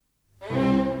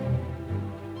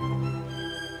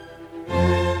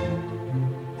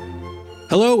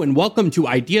Hello and welcome to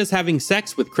Ideas Having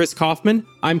Sex with Chris Kaufman.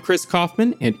 I'm Chris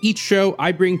Kaufman, and each show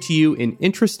I bring to you an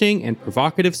interesting and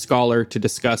provocative scholar to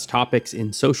discuss topics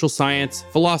in social science,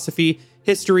 philosophy,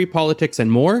 history, politics,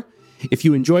 and more. If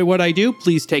you enjoy what I do,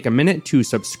 please take a minute to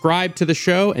subscribe to the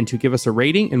show and to give us a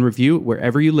rating and review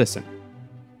wherever you listen.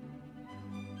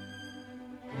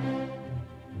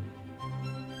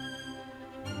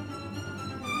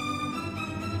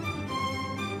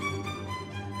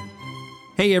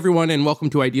 Hey everyone, and welcome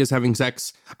to Ideas Having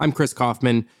Sex. I'm Chris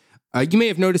Kaufman. You may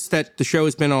have noticed that the show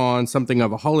has been on something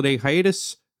of a holiday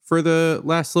hiatus for the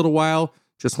last little while.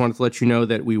 Just wanted to let you know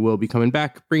that we will be coming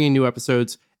back, bringing new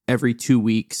episodes every 2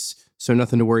 weeks, so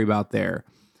nothing to worry about there.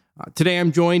 Today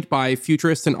I'm joined by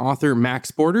futurist and author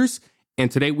Max Borders, and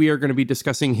today we are going to be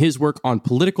discussing his work on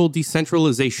political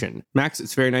decentralization. Max,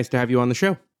 it's very nice to have you on the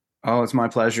show. Oh, it's my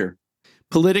pleasure.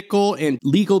 Political and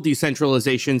legal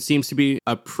decentralization seems to be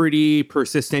a pretty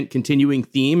persistent, continuing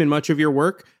theme in much of your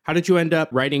work. How did you end up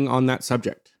writing on that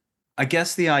subject? I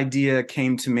guess the idea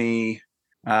came to me,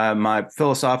 my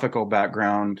philosophical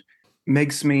background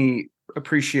makes me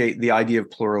appreciate the idea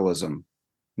of pluralism,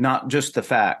 not just the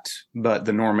fact, but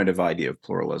the normative idea of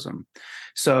pluralism.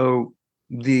 So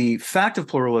the fact of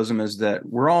pluralism is that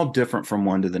we're all different from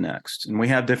one to the next, and we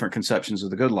have different conceptions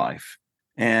of the good life.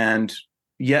 And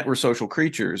yet we're social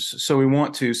creatures, so we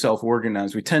want to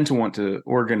self-organize. We tend to want to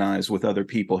organize with other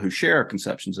people who share our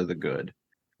conceptions of the good.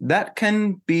 That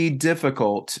can be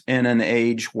difficult in an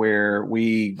age where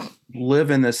we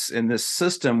live in this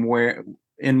system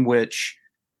in which,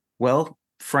 well,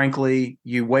 frankly,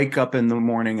 you wake up in the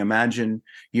morning, imagine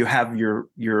you have your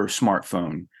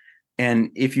smartphone.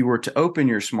 And if you were to open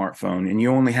your smartphone and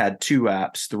you only had two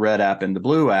apps, the red app and the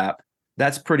blue app,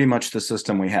 that's pretty much the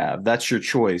system we have. That's your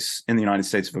choice in the United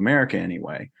States of America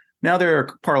anyway. Now, there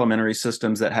are parliamentary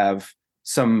systems that have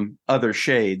some other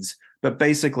shades, but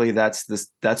basically that's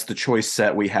the choice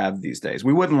set we have these days.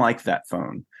 We wouldn't like that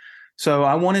phone. So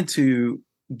I wanted to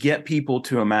get people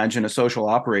to imagine a social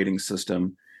operating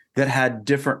system that had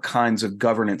different kinds of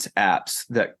governance apps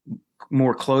that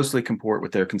more closely comport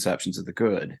with their conceptions of the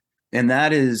good. And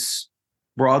that is,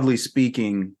 broadly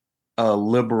speaking, a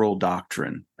liberal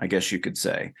doctrine, I guess you could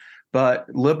say. But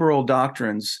liberal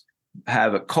doctrines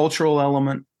have a cultural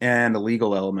element and a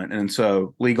legal element. And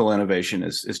so legal innovation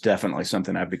is definitely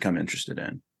something I've become interested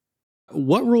in.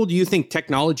 What role do you think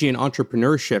technology and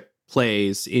entrepreneurship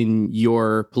plays in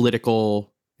your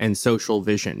political and social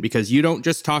vision? Because you don't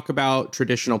just talk about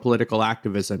traditional political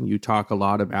activism. You talk a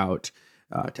lot about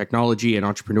technology and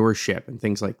entrepreneurship and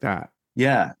things like that.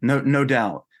 Yeah, no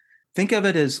doubt. Think of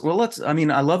it as, well,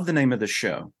 I love the name of the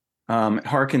show. It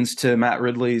harkens to Matt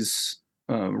Ridley's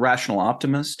Rational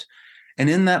Optimist. And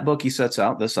in that book, he sets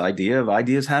out this idea of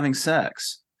ideas having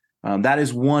sex. That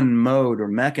is one mode or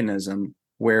mechanism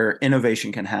where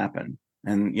innovation can happen.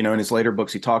 And, in his later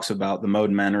books, he talks about the mode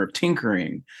and manner of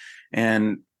tinkering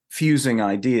and fusing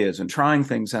ideas and trying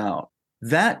things out.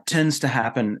 That tends to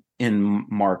happen in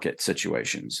market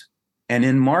situations. And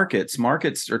in markets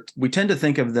we tend to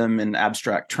think of them in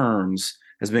abstract terms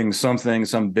as being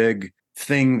some big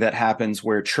thing that happens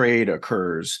where trade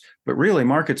occurs. But really,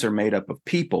 markets are made up of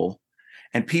people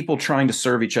and people trying to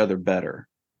serve each other better.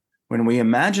 When we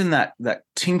imagine that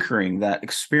tinkering, that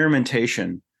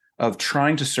experimentation of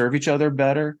trying to serve each other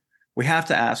better, we have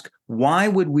to ask, why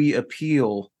would we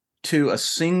appeal to a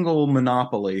single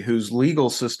monopoly whose legal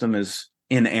system is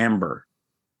in amber,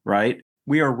 right?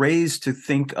 We are raised to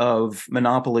think of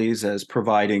monopolies as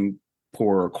providing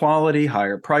poorer quality,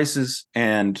 higher prices,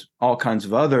 and all kinds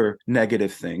of other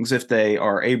negative things if they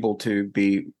are able to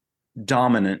be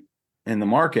dominant in the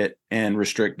market and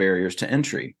restrict barriers to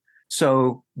entry.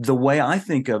 So the way I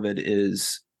think of it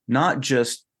is not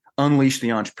just unleash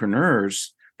the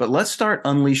entrepreneurs, but let's start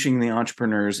unleashing the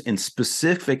entrepreneurs in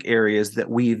specific areas that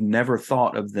we've never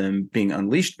thought of them being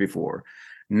unleashed before,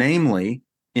 namely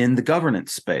in the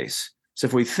governance space. So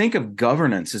if we think of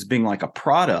governance as being like a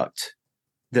product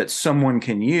that someone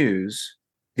can use,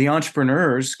 the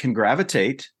entrepreneurs can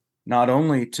gravitate not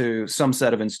only to some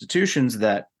set of institutions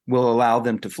that will allow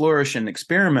them to flourish and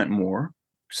experiment more,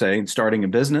 say starting a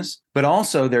business, but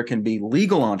also there can be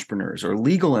legal entrepreneurs or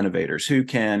legal innovators who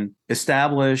can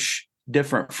establish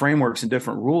different frameworks and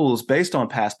different rules based on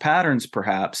past patterns,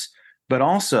 perhaps, but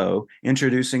also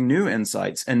introducing new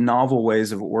insights and novel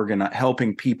ways of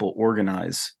helping people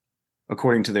organize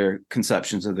according to their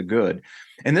conceptions of the good.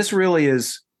 And this really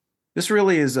is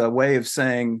a way of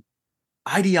saying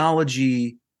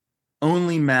ideology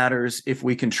only matters if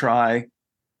we can try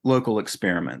local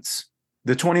experiments.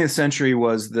 The 20th century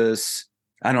was this,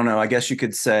 I don't know, I guess you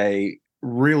could say,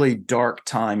 really dark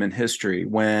time in history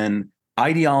when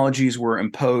ideologies were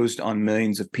imposed on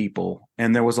millions of people,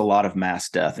 and there was a lot of mass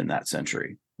death in that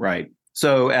century, right?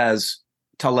 So, as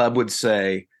Taleb would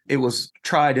say, it was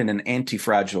tried in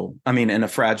in a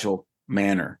fragile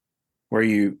manner, where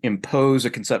you impose a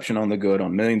conception on the good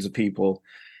on millions of people,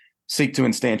 seek to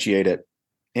instantiate it,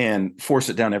 and force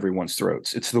it down everyone's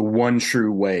throats. It's the one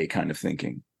true way kind of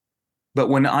thinking. But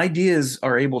when ideas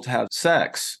are able to have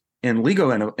sex in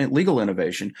legal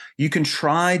innovation, you can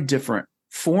try different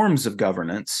forms of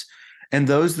governance, and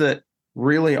those that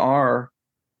really are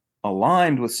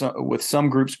aligned with some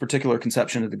group's particular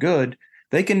conception of the good,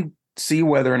 they can see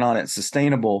whether or not it's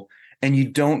sustainable, and you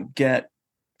don't get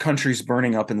countries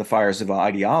burning up in the fires of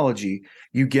ideology.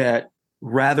 You get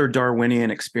rather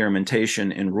Darwinian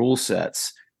experimentation in rule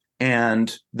sets,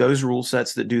 and those rule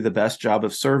sets that do the best job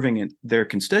of serving their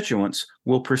constituents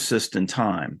will persist in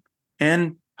time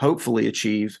and hopefully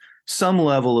achieve some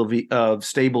level of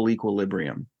stable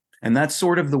equilibrium. And that's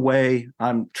sort of the way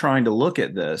I'm trying to look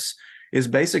at this, is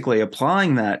basically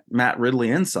applying that Matt Ridley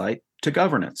insight to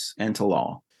governance and to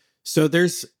law. So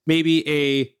there's maybe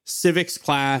a civics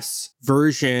class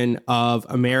version of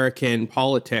American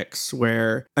politics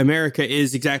where America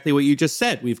is exactly what you just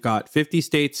said. We've got 50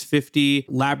 states, 50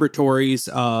 laboratories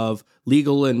of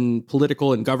legal and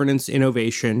political and governance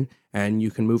innovation, and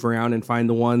you can move around and find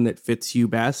the one that fits you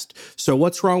best. So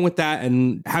what's wrong with that?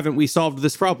 And haven't we solved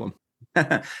this problem?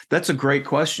 That's a great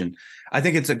question. I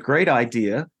think it's a great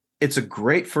idea. It's a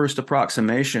great first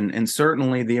approximation, and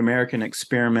certainly the American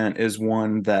experiment is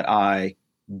one that I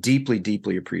deeply,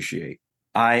 deeply appreciate.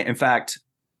 In fact,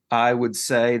 I would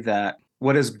say that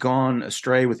what has gone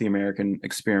astray with the American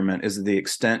experiment is the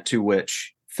extent to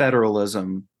which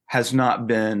federalism has not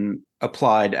been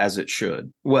applied as it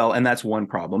should. Well, and that's one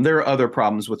problem. There are other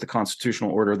problems with the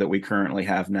constitutional order that we currently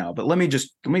have now, but let me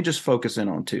just focus in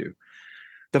on two.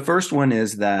 The first one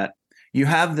is that you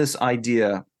have this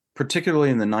idea, particularly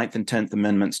in the 9th and 10th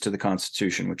Amendments to the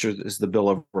Constitution, which is the Bill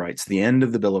of Rights, the end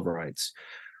of the Bill of Rights,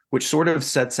 which sort of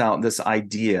sets out this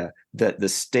idea that the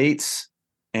states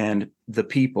and the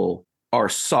people are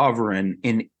sovereign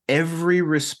in every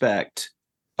respect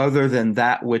other than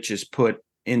that which is put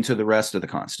into the rest of the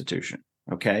Constitution.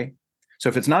 Okay? So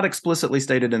if it's not explicitly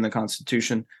stated in the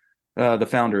Constitution, the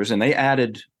founders, and they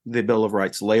added the Bill of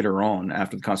Rights later on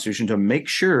after the Constitution to make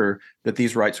sure that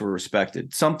these rights were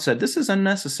respected. Some said this is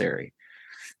unnecessary.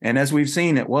 And as we've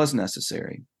seen, it was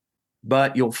necessary.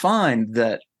 But you'll find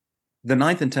that the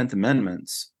 9th and 10th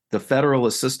Amendments, the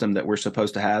federalist system that we're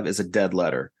supposed to have, is a dead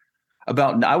letter.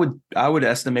 I would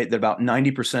estimate that about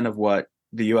 90% of what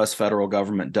the US federal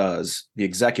government does, the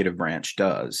executive branch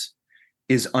does,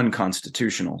 is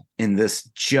unconstitutional in this,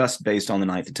 just based on the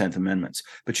 9th and 10th Amendments.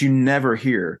 But you never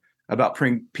hear about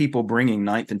people bringing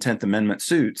 9th and 10th Amendment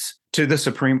suits to the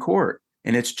Supreme Court.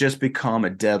 And it's just become a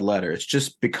dead letter. It's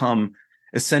just become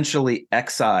essentially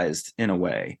excised in a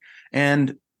way.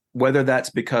 And whether that's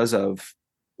because of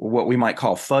what we might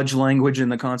call fudge language in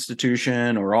the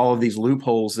Constitution, or all of these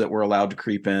loopholes that were allowed to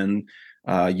creep in,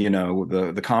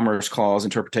 the Commerce Clause,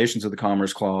 interpretations of the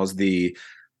Commerce Clause, the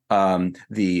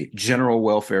General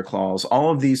Welfare Clause,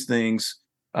 all of these things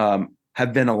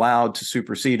have been allowed to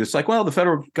supersede. It's like, well, the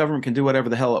federal government can do whatever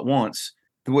the hell it wants,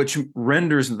 which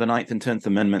renders the 9th and 10th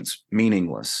Amendments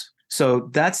meaningless. So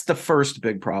that's the first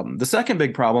big problem. The second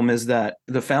big problem is that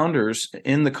the founders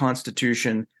in the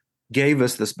Constitution gave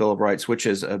us this Bill of Rights, which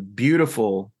is a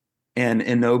beautiful and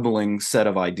ennobling set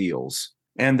of ideals,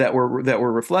 and that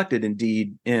were reflected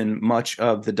indeed in much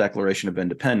of the Declaration of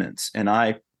Independence. And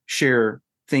I share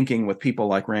thinking with people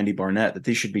like Randy Barnett that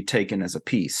these should be taken as a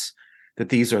piece, that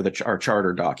these are our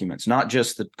charter documents, not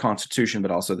just the Constitution,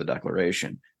 but also the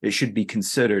Declaration. It should be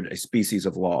considered a species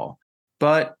of law.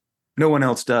 But no one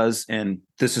else does, and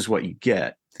this is what you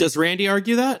get. Does Randy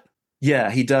argue that? Yeah,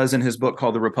 he does in his book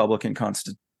called The Republican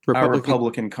Constitution.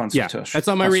 Yeah, that's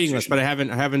on my reading list, but I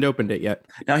haven't opened it yet.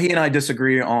 Now, he and I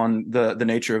disagree on the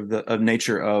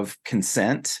nature of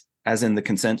consent, as in the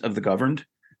consent of the governed,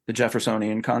 the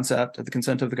Jeffersonian concept of the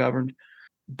consent of the governed.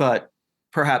 But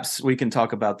perhaps we can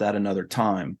talk about that another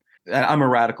time. I'm a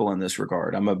radical in this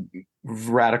regard. I'm a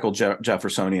radical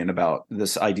Jeffersonian about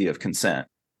this idea of consent.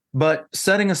 But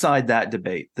setting aside that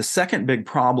debate, the second big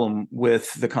problem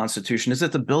with the Constitution is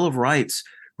that the Bill of Rights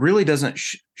really doesn't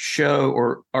show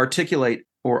or articulate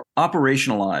or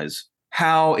operationalize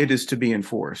how it is to be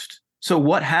enforced. So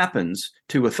what happens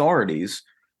to authorities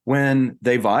when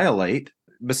they violate?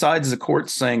 Besides the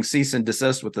courts saying cease and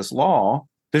desist with this law,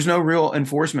 there's no real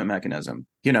enforcement mechanism.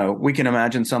 We can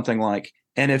imagine something like,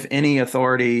 and if any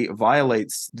authority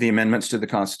violates the amendments to the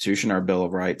Constitution or Bill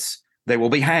of Rights, they will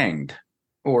be hanged.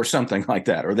 or something like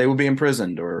that, or they will be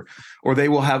imprisoned, or they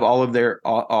will have all of their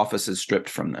offices stripped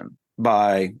from them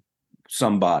by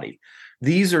somebody.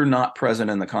 These are not present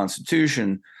in the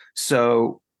Constitution.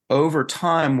 So over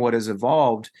time, what has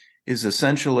evolved is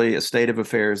essentially a state of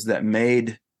affairs that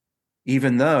made,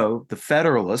 even though the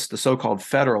Federalists, the so-called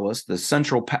Federalists, the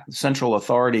central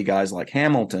authority guys like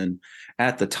Hamilton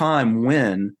at the time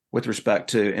win with respect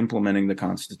to implementing the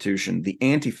Constitution, the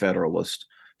anti-Federalist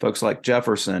folks like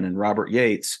Jefferson and Robert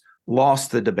Yates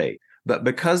lost the debate. But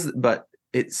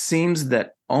it seems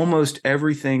that almost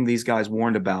everything these guys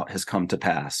warned about has come to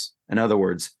pass. In other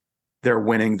words, they're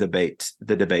winning the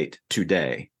debate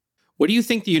today. What do you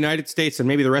think the United States and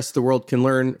maybe the rest of the world can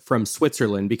learn from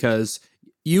Switzerland? Because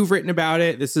you've written about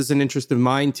it. This is an interest of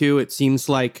mine, too. It seems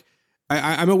like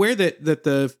I'm aware that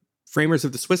the framers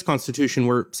of the Swiss Constitution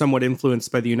were somewhat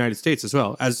influenced by the United States as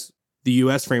well, as the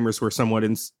U.S. framers were somewhat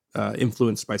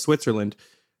influenced by Switzerland.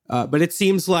 But it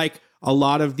seems like a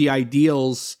lot of the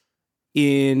ideals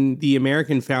in the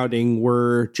American founding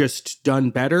were just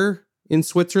done better in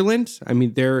Switzerland. I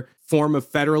mean, their form of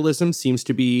federalism seems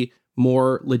to be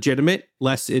more legitimate,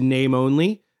 less in name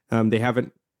only. They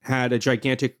haven't had a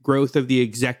gigantic growth of the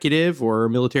executive or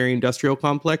military industrial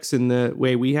complex in the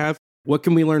way we have. What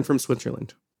can we learn from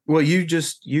Switzerland? Well, you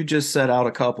just set out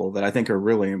a couple that I think are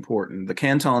really important. The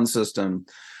canton system.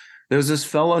 There's this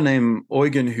fellow named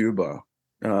Eugen Huber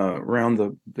around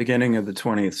the beginning of the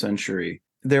 20th century.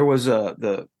 There was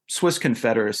the Swiss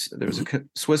Confederacy. There was a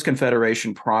Swiss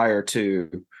Confederation prior to,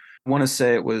 I want to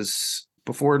say it was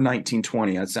before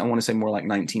 1920. I want to say more like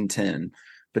 1910,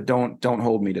 but don't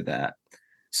hold me to that.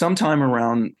 Sometime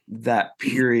around that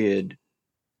period,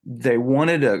 they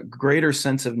wanted a greater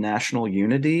sense of national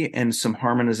unity and some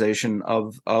harmonization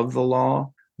of the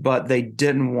law, but they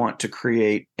didn't want to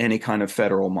create any kind of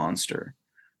federal monster.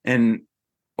 And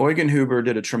Eugen Huber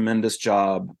did a tremendous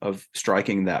job of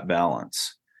striking that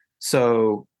balance.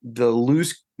 So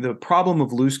the problem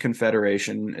of loose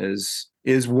confederation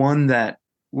is one that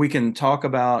we can talk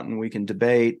about and we can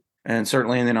debate. And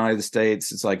certainly in the United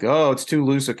States, it's like, oh, it's too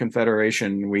loose a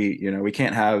confederation. We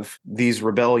can't have these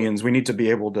rebellions. We need to be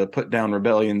able to put down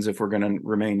rebellions if we're going to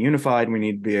remain unified. We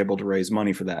need to be able to raise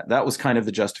money for that. That was kind of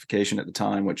the justification at the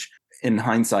time, which in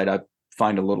hindsight, I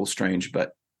find a little strange.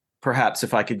 But perhaps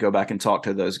if I could go back and talk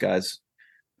to those guys,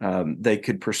 they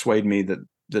could persuade me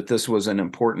that this was an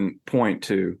important point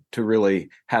to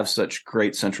really have such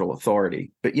great central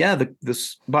authority. But yeah,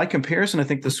 this by comparison, I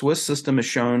think the Swiss system has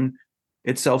shown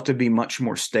itself to be much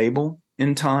more stable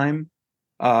in time.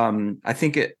 I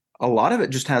think a lot of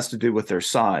it just has to do with their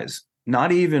size,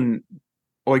 not even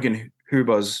Eugen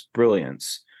Huber's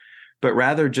brilliance, but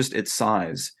rather just its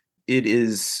size. It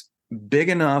is big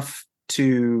enough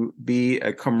to be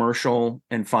a commercial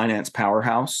and finance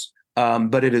powerhouse,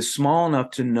 but it is small enough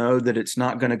to know that it's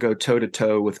not going to go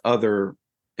toe-to-toe with other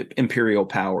imperial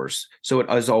powers. So it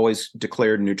has always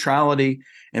declared neutrality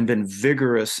and been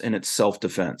vigorous in its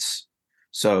self-defense.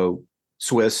 So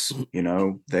Swiss,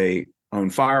 they own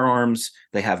firearms,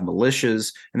 they have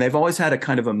militias, and they've always had a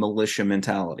kind of a militia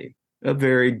mentality, a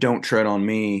very don't tread on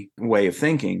me way of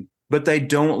thinking, but they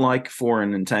don't like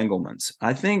foreign entanglements.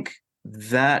 I think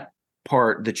that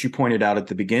part that you pointed out at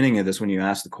the beginning of this when you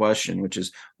asked the question, which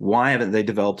is why haven't they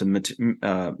developed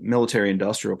a military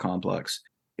industrial complex?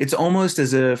 It's almost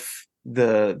as if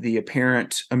the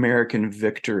apparent American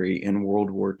victory in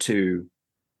World War II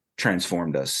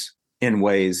transformed us in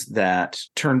ways that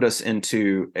turned us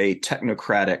into a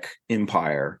technocratic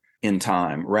empire in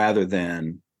time rather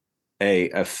than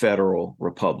a federal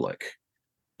republic.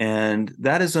 And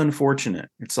that is unfortunate.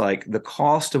 It's like the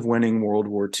cost of winning World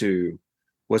War II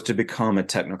was to become a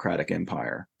technocratic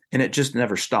empire. And it just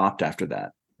never stopped after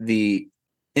that. The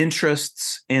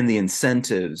interests and the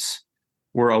incentives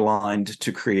were aligned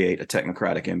to create a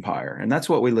technocratic empire. And that's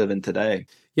what we live in today.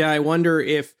 Yeah, I wonder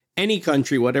if any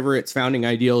country, whatever its founding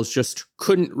ideals, just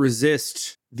couldn't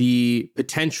resist the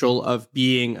potential of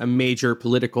being a major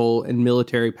political and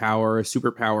military power, a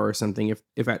superpower or something.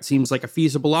 If that seems like a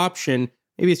feasible option,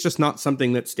 maybe it's just not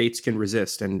something that states can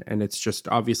resist. And it's just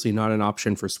obviously not an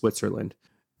option for Switzerland.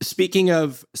 Speaking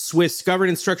of Swiss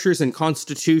governance structures and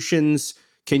constitutions,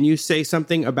 can you say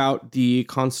something about the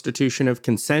Constitution of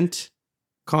Consent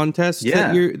contest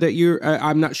that you're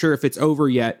I'm not sure if it's over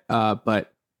yet,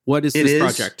 but what is this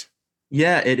project?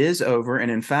 Yeah, it is over.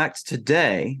 And in fact,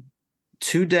 today,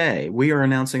 we are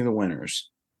announcing the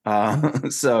winners.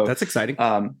 So that's exciting.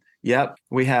 Yep.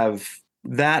 We have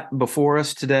that before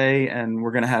us today, and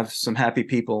we're going to have some happy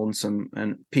people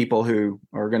and people who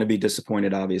are going to be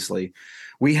disappointed, obviously.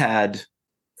 We had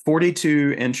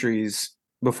 42 entries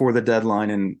before the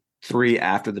deadline, and 3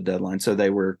 after the deadline. So they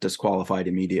were disqualified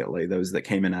immediately, those that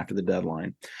came in after the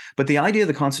deadline. But the idea of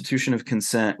the Constitution of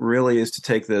Consent really is to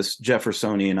take this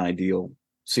Jeffersonian ideal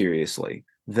seriously,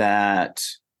 that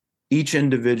each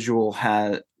individual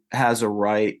has a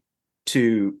right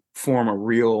to form a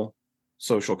real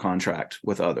social contract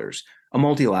with others, a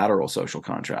multilateral social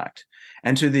contract.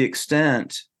 And to the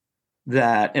extent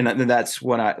that, and that's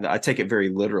what I take it very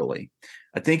literally,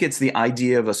 I think it's the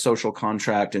idea of a social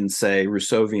contract in, say,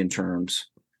 Rousseauvian terms,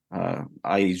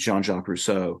 i.e. Jean-Jacques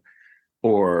Rousseau,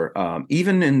 or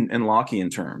even in Lockean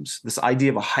terms, this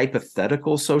idea of a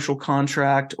hypothetical social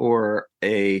contract, or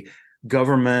a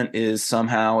government is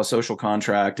somehow a social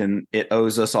contract and it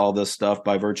owes us all this stuff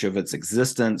by virtue of its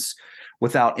existence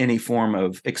without any form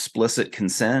of explicit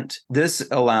consent. This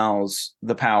allows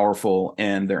the powerful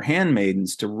and their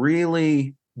handmaidens to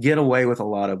really get away with a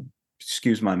lot of,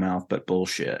 excuse my mouth, but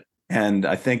bullshit. And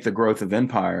I think the growth of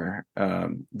empire,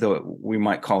 we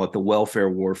might call it the welfare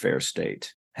warfare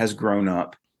state, has grown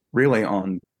up really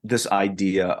on this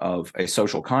idea of a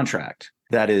social contract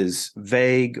that is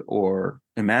vague or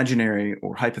imaginary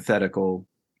or hypothetical,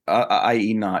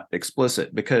 i.e. not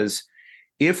explicit. Because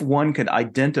if one could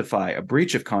identify a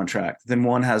breach of contract, then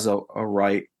one has a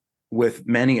right with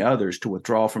many others to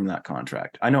withdraw from that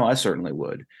contract. I know I certainly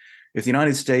would. If the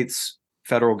United States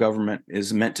federal government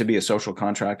is meant to be a social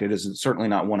contract, it is certainly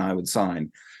not one I would sign.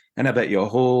 And I bet you a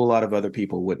whole lot of other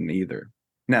people wouldn't either.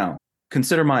 Now,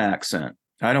 consider my accent.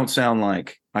 I don't sound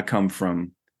like I come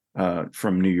from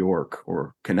New York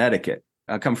or Connecticut.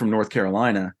 I come from North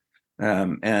Carolina,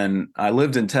 and I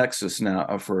lived in Texas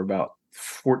now for about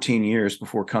 14 years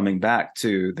before coming back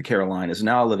to the Carolinas.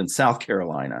 Now I live in South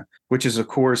Carolina, which is, of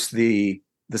course, the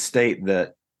state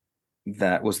that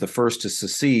was the first to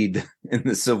secede in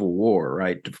the Civil War,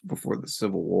 right before the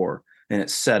Civil War, and it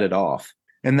set it off.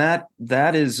 And that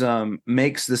is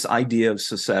makes this idea of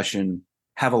secession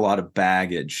have a lot of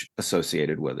baggage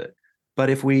associated with it. But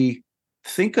if we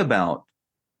think about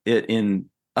it in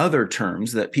other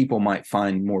terms that people might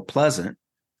find more pleasant,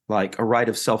 like a right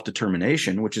of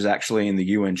self-determination, which is actually in the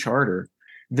UN Charter,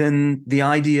 then the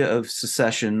idea of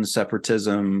secession,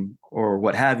 separatism, or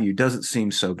what have you doesn't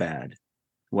seem so bad.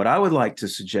 What I would like to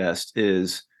suggest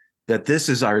is that this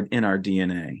is in our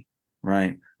DNA,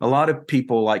 right? A lot of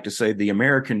people like to say the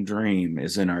American dream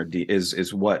is in our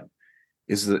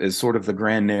is sort of the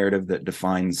grand narrative that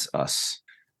defines us.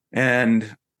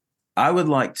 And I would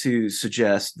like to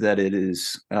suggest that it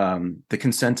is the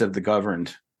consent of the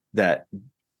governed that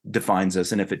defines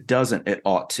us. And if it doesn't, it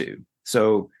ought to.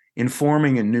 So in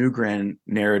forming a new grand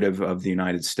narrative of the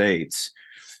United States,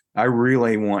 I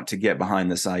really want to get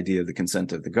behind this idea of the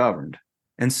consent of the governed.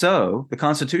 And so the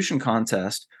Constitution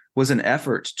Contest was an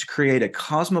effort to create a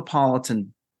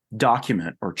cosmopolitan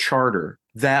document or charter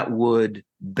that would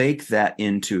bake that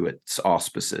into its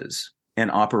auspices and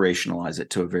operationalize it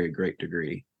to a very great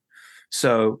degree.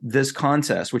 So this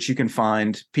contest, which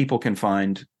people can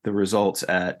find the results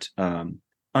at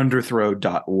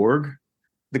underthrow.org.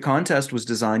 The contest was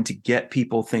designed to get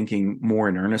people thinking more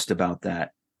in earnest about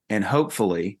that. And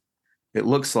hopefully, it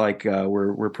looks like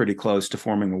we're pretty close to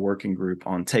forming a working group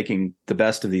on taking the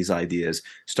best of these ideas,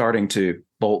 starting to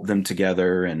bolt them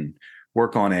together and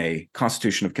work on a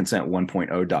Constitution of Consent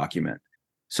 1.0 document.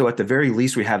 So at the very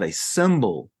least, we have a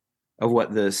symbol of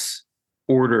what this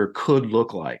order could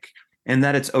look like. And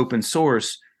that it's open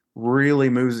source really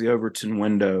moves the Overton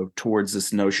window towards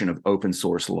this notion of open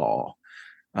source law.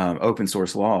 Open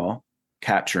source law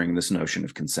capturing this notion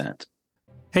of consent.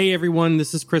 Hey everyone,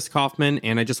 this is Chris Kaufman,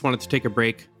 and I just wanted to take a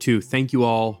break to thank you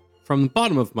all from the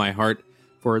bottom of my heart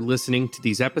for listening to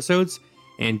these episodes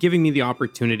and giving me the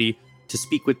opportunity to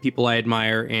speak with people I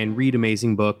admire and read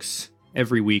amazing books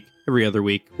every week, every other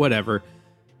week, whatever.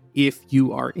 If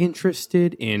you are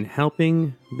interested in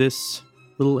helping this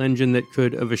little engine that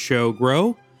could of a show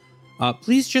grow,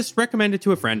 please just recommend it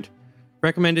to a friend.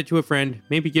 Recommend it to a friend.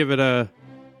 Maybe give it a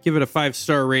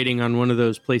 5-star rating on one of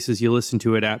those places you listen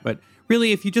to it at. But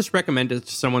really, if you just recommend it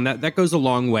to someone, that goes a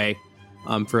long way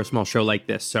for a small show like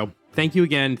this. So thank you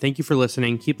again. Thank you for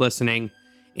listening. Keep listening.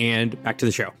 And back to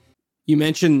the show. You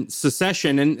mentioned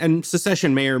secession, and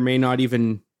secession may or may not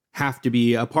even have to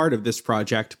be a part of this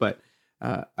project. But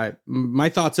my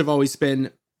thoughts have always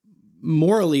been,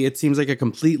 morally, it seems like a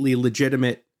completely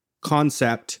legitimate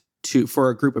concept for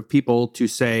a group of people to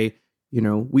say,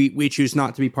 we choose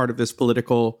not to be part of this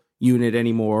political unit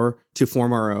anymore, to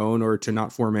form our own or to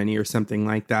not form any or something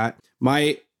like that.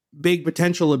 My big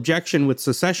potential objection with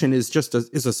secession is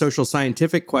a social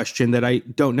scientific question that I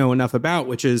don't know enough about,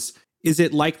 which is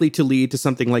it likely to lead to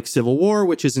something like civil war,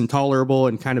 which is intolerable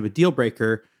and kind of a deal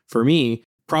breaker for me?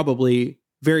 Probably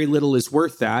very little is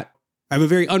worth that. I have a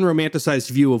very unromanticized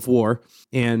view of war,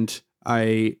 and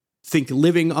I think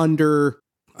living under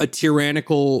a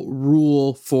tyrannical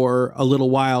rule for a little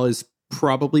while is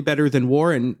probably better than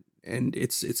war. And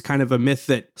it's kind of a myth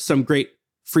that some great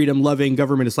freedom-loving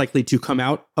government is likely to come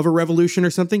out of a revolution or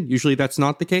something. Usually that's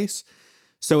not the case.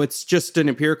 So it's just an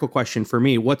empirical question for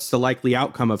me. What's the likely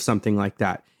outcome of something like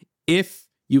that? If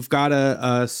you've got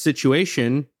a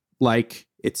situation like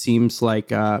it seems like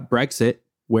Brexit,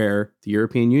 where the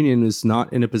European Union is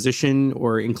not in a position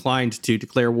or inclined to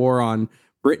declare war on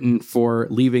Britain for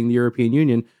leaving the European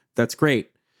Union, that's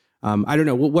great. I don't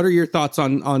know. What are your thoughts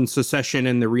on secession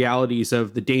and the realities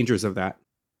of the dangers of that?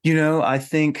 I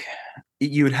think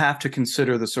you would have to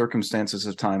consider the circumstances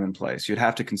of time and place. You'd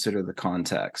have to consider the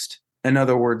context. In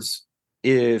other words,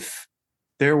 if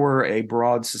there were a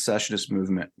broad secessionist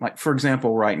movement, like, for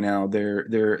example, right now, there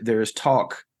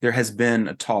has been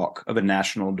a talk of a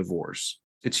national divorce.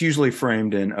 It's usually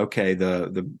framed in, okay,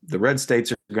 the red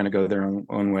states are going to go their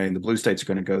own way and the blue states are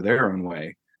going to go their own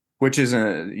way, which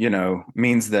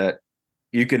means that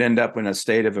you could end up in a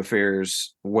state of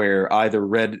affairs where either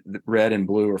red and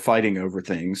blue are fighting over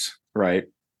things, right,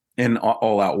 in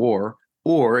all-out war,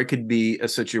 or it could be a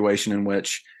situation in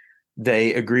which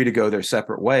they agree to go their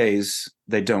separate ways,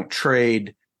 they don't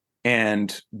trade,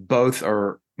 and both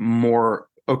are more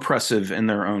oppressive in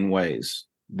their own ways.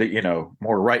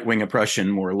 More right-wing oppression,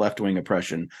 more left-wing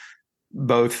oppression.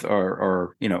 Both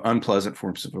are unpleasant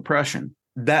forms of oppression.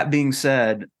 That being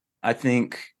said, I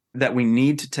think that we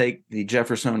need to take the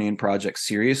Jeffersonian project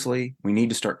seriously. We need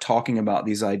to start talking about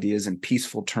these ideas in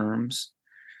peaceful terms.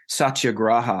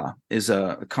 Satyagraha is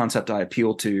a concept I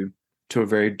appeal to a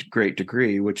very great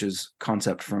degree, which is a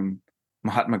concept from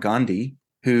Mahatma Gandhi,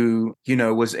 who,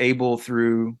 was able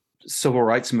through civil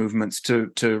rights movements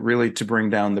to bring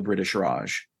down the British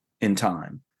Raj in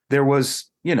time. There was,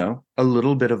 a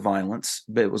little bit of violence,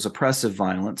 but it was oppressive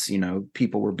violence.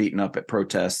 People were beaten up at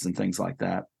protests and things like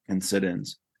that and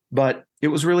sit-ins. But it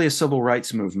was really a civil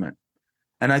rights movement.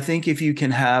 And I think if you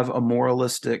can have a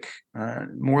moralistic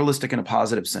in a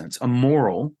positive sense, a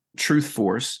moral truth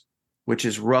force, which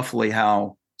is roughly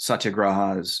how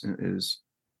Satyagraha is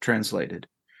translated,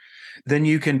 then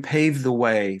you can pave the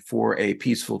way for a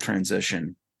peaceful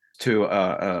transition to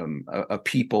a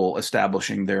people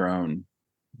establishing their own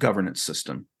governance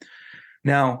system.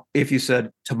 Now, if you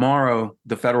said tomorrow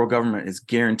the federal government is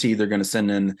guaranteed they're going to send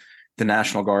in the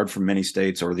National Guard from many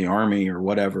states or the Army or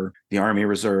whatever, the Army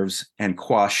Reserves, and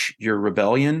quash your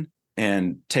rebellion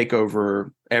and take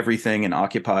over everything and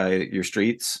occupy your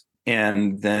streets,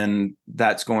 and then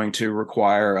that's going to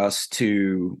require us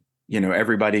to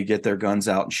everybody get their guns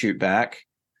out and shoot back.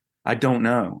 I don't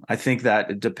know. I think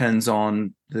that it depends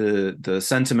on the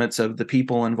sentiments of the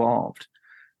people involved.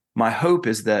 My hope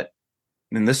is that,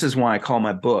 and this is why I call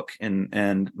my book and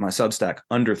my Substack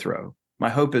Underthrow. My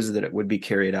hope is that it would be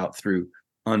carried out through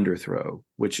underthrow,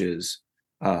 which is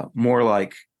more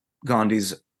like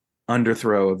Gandhi's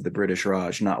underthrow of the British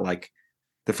Raj, not like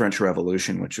the French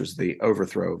Revolution, which was the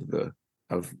overthrow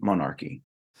of monarchy.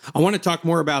 I want to talk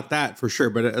more about that for sure,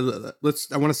 but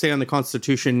I want to stay on the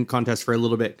Constitution contest for a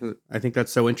little bit. I think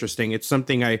that's so interesting. It's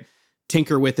something I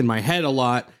tinker with in my head a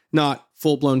lot, not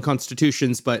full-blown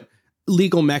constitutions, but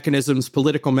legal mechanisms,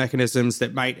 political mechanisms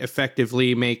that might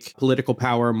effectively make political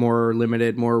power more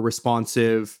limited, more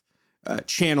responsive,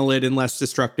 channel it in less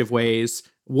destructive ways.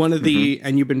 One of the,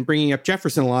 and you've been bringing up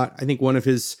Jefferson a lot, I think one of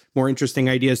his more interesting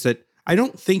ideas that I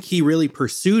don't think he really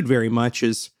pursued very much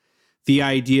is the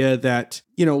idea that,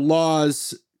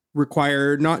 laws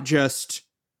require not just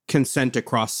consent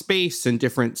across space and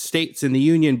different states in the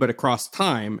Union, but across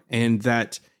time, and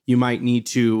that you might need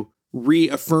to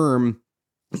reaffirm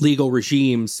legal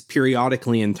regimes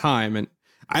periodically in time. And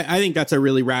I think that's a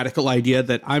really radical idea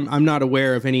that I'm not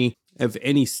aware of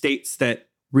any states that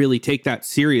really take that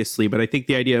seriously. But I think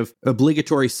the idea of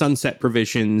obligatory sunset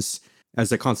provisions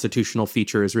as a constitutional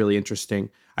feature is really interesting.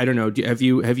 I don't know. Have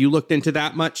you looked into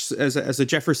that much as a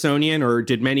Jeffersonian, or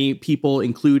did many people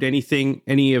include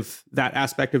any of that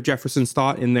aspect of Jefferson's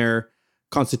thought in their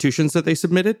constitutions that they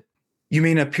submitted? You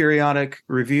mean a periodic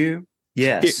review?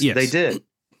 Yes, yes. They did.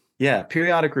 Yeah,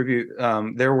 periodic review.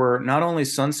 There were not only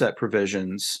sunset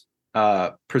provisions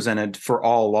presented for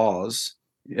all laws.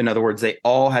 In other words, they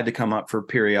all had to come up for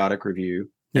periodic review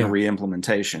and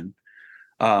re-implementation.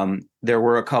 There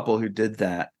were a couple who did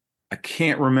that. I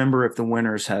can't remember if the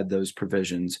winners had those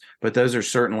provisions, but those are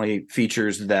certainly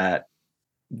features that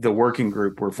the working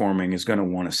group we're forming is going to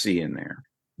want to see in there.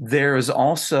 There is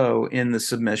also in the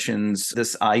submissions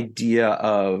this idea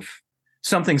of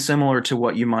something similar to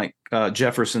what you might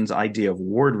Jefferson's idea of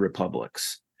ward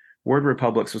republics, word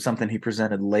republics was something he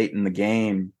presented late in the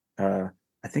game.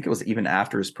 I think it was even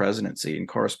after his presidency, in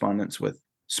correspondence with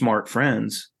smart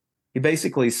friends. He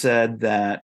basically said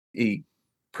that he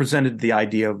presented the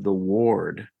idea of the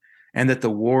ward, and that the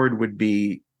ward would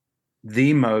be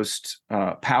the most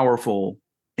powerful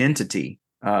entity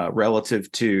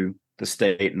relative to the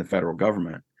state and the federal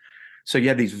government. So you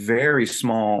had these very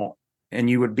small, and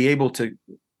you would be able to,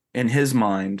 in his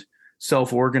mind,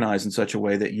 self-organize in such a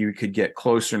way that you could get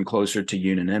closer and closer to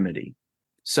unanimity.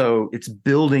 So it's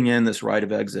building in this right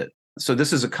of exit. So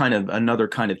this is a kind of another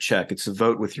kind of check. It's a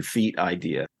vote with your feet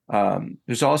idea.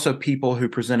 There's also people who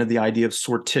presented the idea of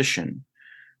sortition,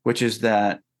 which is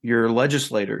that your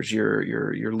legislators,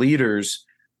 your leaders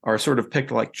are sort of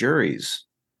picked like juries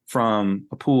from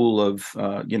a pool of,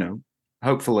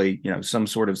 hopefully, some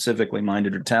sort of civically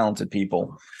minded or talented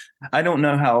people. I don't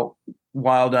know how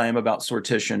wild I am about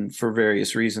sortition for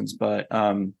various reasons, but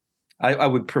I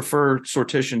would prefer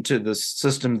sortition to the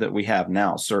system that we have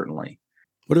now, certainly.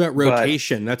 What about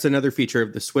rotation? That's another feature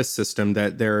of the Swiss system,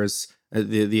 that there's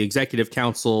the executive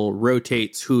council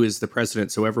rotates who is the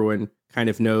president, so everyone kind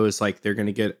of knows like they're going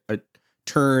to get a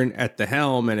turn at the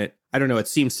helm, and it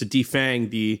seems to defang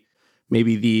the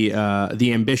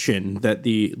ambition that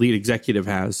the lead executive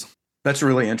has. That's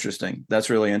really interesting.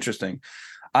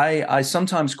 I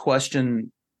sometimes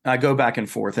question. I go back and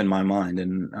forth in my mind,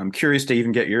 and I'm curious to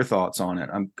even get your thoughts on it.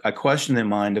 I question the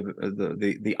mind of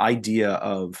the idea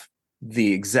of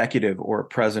the executive or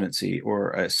presidency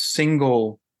or a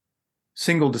single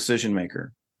decision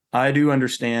maker. I do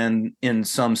understand in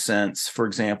some sense, for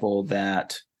example,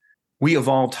 that we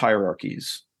evolved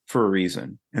hierarchies for a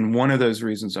reason. And one of those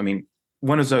reasons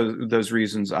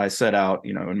I set out,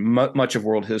 in much of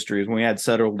world history is when we had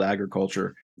settled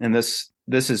agriculture. And this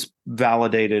is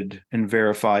validated and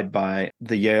verified by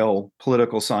the Yale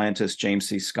political scientist James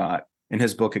C. Scott in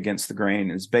his book Against the Grain,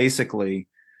 is basically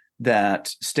that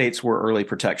states were early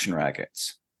protection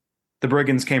rackets. The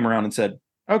brigands came around and said,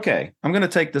 okay, I'm going to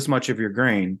take this much of your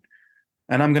grain,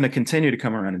 and I'm going to continue to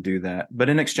come around and do that. But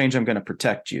in exchange, I'm going to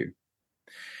protect you.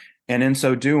 And in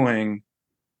so doing,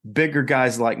 bigger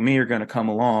guys like me are going to come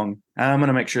along, and I'm going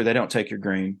to make sure they don't take your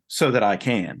grain so that I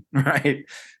can, right?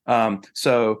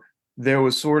 So there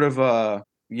was sort of a,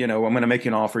 I'm going to make you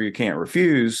an offer you can't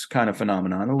refuse kind of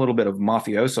phenomenon, a little bit of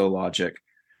mafioso logic.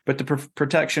 But the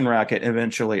protection racket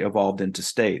eventually evolved into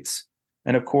states.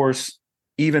 And of course,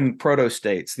 even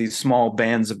proto-states, these small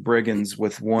bands of brigands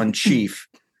with one chief,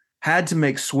 had to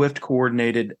make swift,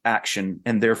 coordinated action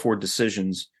and therefore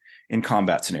decisions in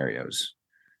combat scenarios.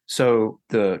 So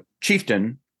the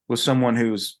chieftain was someone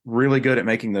who was really good at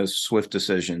making those swift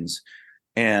decisions,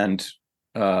 and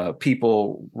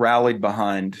people rallied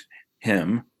behind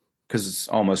him, because it's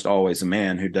almost always a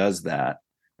man who does that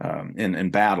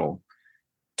in battle,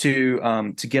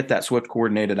 to get that swift,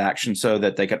 coordinated action so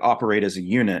that they could operate as a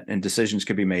unit and decisions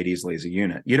could be made easily as a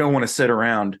unit. You don't want to sit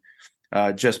around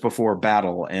just before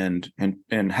battle and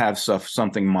have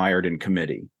something mired in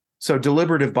committee. So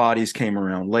deliberative bodies came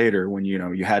around later when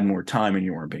you had more time and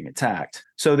you weren't being attacked.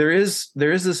 So there is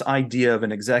this idea of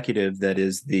an executive that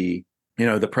is the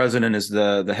president is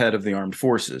the head of the armed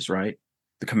forces, right?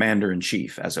 The commander in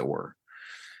chief, as it were.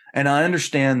 And I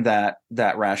understand that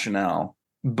rationale.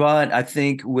 But I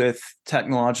think with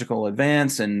technological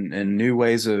advance and new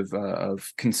ways of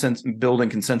building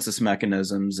consensus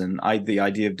mechanisms and the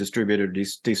idea of distributed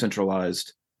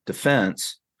decentralized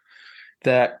defense,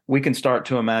 that we can start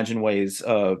to imagine ways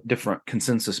of different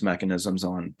consensus mechanisms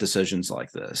on decisions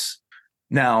like this.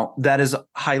 Now, that is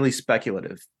highly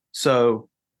speculative. So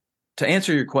to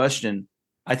answer your question,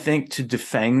 I think to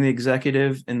defang the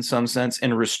executive in some sense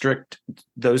and restrict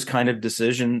those kind of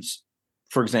decisions,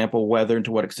 for example, whether and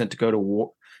to what extent to go to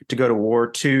war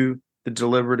to the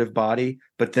deliberative body,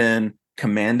 but then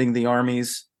commanding the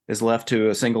armies is left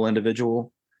to a single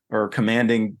individual, or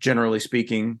commanding, generally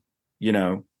speaking,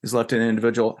 is left to an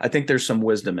individual. I think there's some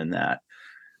wisdom in that.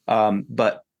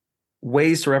 But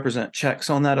ways to represent checks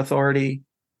on that authority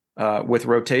with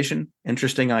rotation,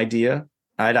 interesting idea.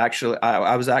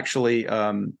 I was actually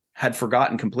had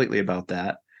forgotten completely about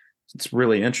that. It's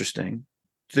really interesting.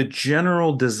 The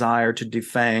general desire to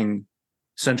defang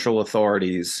central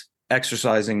authorities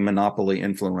exercising monopoly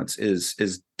influence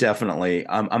is definitely,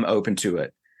 I'm open to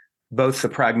it, both the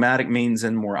pragmatic means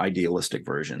and more idealistic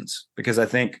versions, because I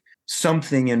think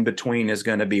something in between is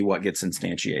going to be what gets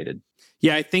instantiated.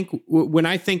 Yeah, I think when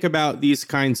I think about these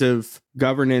kinds of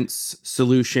governance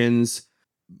solutions,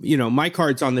 my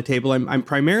card's on the table. I'm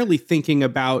primarily thinking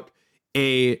about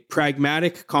a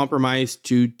pragmatic compromise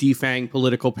to defang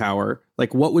political power.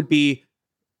 Like, what would be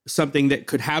something that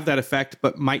could have that effect,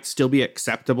 but might still be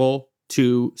acceptable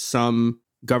to some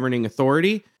governing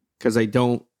authority, because I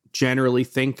don't generally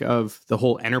think of the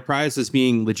whole enterprise as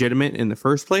being legitimate in the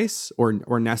first place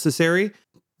or necessary.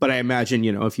 But I imagine,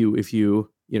 if you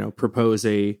propose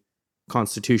a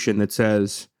constitution that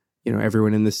says,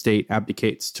 everyone in the state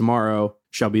abdicates tomorrow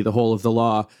shall be the whole of the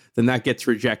law, then that gets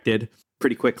rejected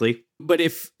pretty quickly. But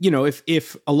if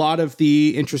a lot of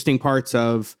the interesting parts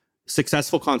of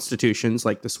successful constitutions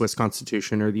like the Swiss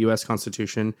Constitution or the US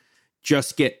Constitution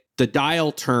just get the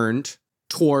dial turned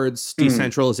towards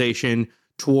decentralization,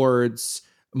 towards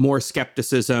more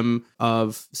skepticism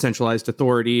of centralized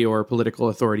authority or political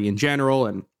authority in general.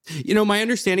 And, my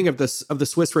understanding of the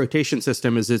Swiss rotation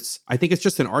system is I think it's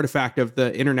just an artifact of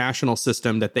the international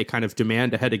system that they kind of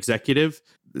demand a head executive.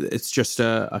 It's just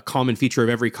a common feature of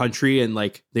every country. And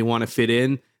like, they want to fit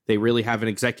in. They really have an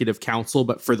executive council,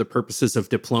 but for the purposes of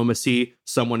diplomacy,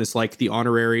 someone is like the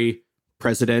honorary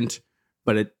president,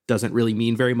 but it doesn't really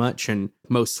mean very much. And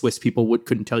most Swiss people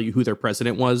couldn't tell you who their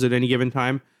president was at any given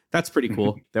time. That's pretty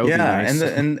cool. That would be nice.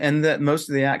 and that most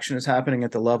of the action is happening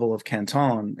at the level of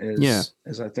canton is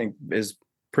I think is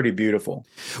pretty beautiful.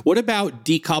 What about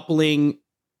decoupling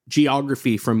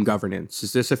geography from governance?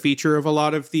 Is this a feature of a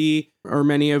lot of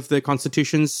many of the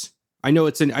constitutions? I know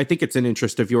I think it's an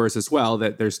interest of yours as well,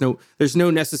 that there's no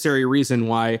necessary reason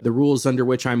why the rules under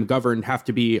which I'm governed have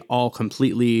to be all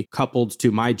completely coupled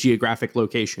to my geographic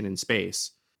location in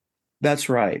space. That's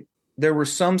right. There were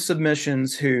some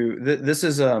submissions this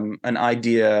is an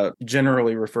idea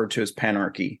generally referred to as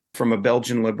panarchy from a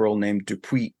Belgian liberal named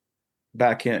Dupuy,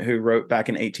 who wrote back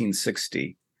in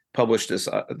 1860, published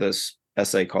this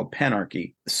essay called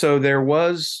Panarchy. So there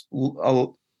was a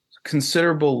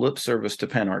considerable lip service to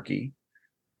panarchy,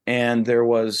 and there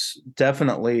was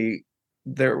definitely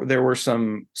there were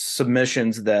some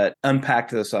submissions that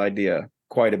unpacked this idea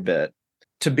quite a bit.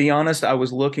 To be honest, I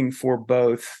was looking for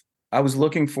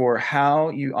how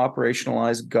you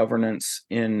operationalize governance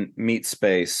in meat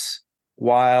space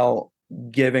while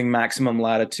giving maximum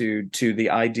latitude to the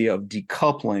idea of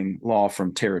decoupling law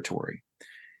from territory.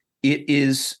 It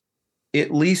is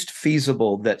at least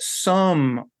feasible that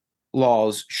some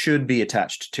laws should be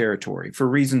attached to territory for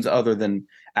reasons other than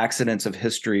accidents of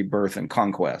history, birth, and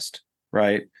conquest,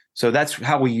 right? So that's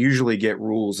how we usually get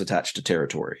rules attached to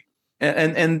territory.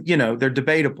 And they're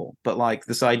debatable, but like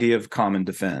this idea of common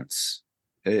defense,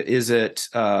 is it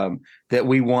that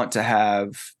we want to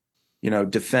have,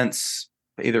 defense,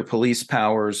 either police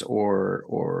powers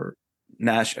or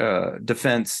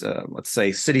defense, let's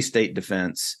say city-state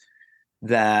defense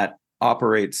that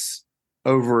operates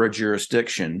over a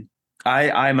jurisdiction?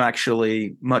 I'm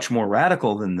actually much more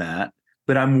radical than that,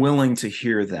 but I'm willing to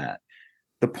hear that.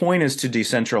 The point is to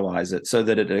decentralize it so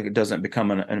that it doesn't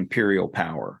become an imperial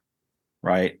power,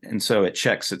 right? And so it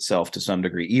checks itself to some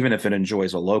degree, even if it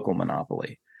enjoys a local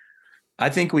monopoly. I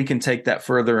think we can take that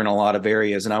further in a lot of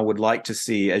areas, and I would like to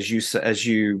see, as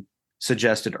you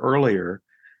suggested earlier,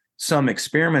 some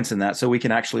experiments in that so we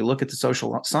can actually look at the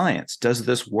social science. Does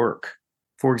this work?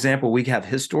 For example, we have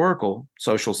historical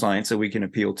social science that we can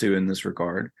appeal to in this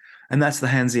regard, and that's the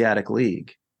Hanseatic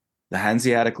League. The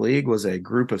Hanseatic League was a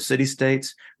group of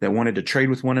city-states that wanted to trade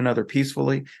with one another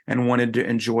peacefully and wanted to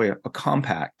enjoy a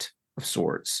compact of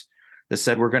sorts that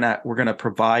said we're gonna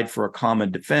provide for a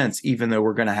common defense, even though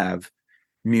we're going to have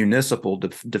municipal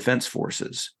defense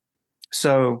forces.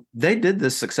 So they did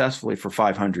this successfully for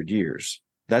 500 years.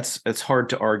 It's hard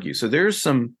to argue. So there's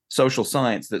some social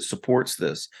science that supports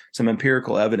this, some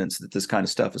empirical evidence that this kind of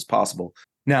stuff is possible.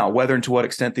 Now, whether and to what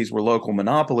extent these were local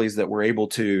monopolies that were able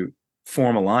to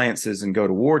form alliances and go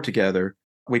to war together,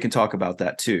 we can talk about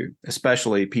that too,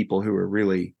 especially people who are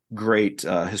really great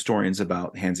historians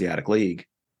about Hanseatic League.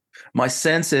 My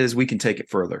sense is we can take it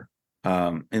further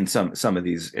in some of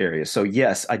these areas. So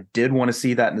yes, I did want to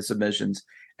see that in the submissions,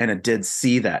 and I did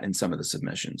see that in some of the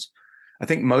submissions. I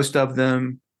think most of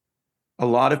them, a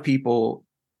lot of people,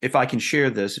 if I can share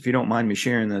this, if you don't mind me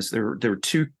sharing this, there were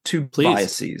two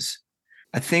biases.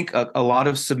 I think a lot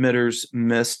of submitters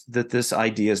missed that this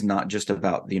idea is not just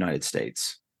about the United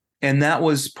States. And that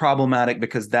was problematic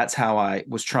because that's how I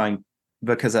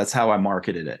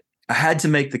marketed it. I had to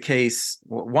make the case,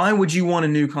 why would you want a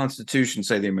new constitution,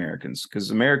 say the Americans?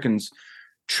 Because Americans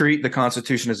treat the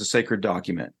Constitution as a sacred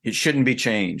document. It shouldn't be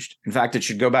changed. In fact, it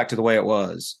should go back to the way it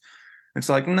was. It's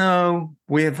like, no,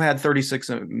 we have had 36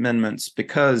 amendments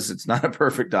because it's not a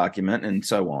perfect document and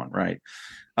so on, right?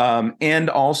 And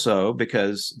also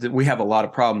because we have a lot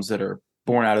of problems that are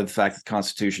born out of the fact that the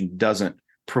Constitution doesn't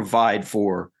provide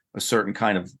for a certain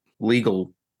kind of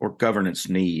legal or governance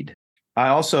need. I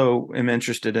also am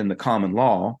interested in the common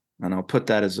law, and I'll put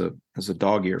that as a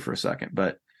dog ear for a second,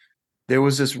 but there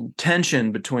was this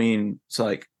tension between, it's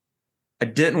like, I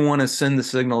didn't want to send the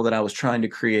signal that I was trying to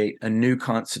create a new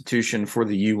constitution for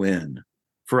the UN,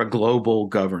 for a global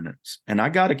governance. And I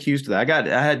got accused of that.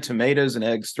 I had tomatoes and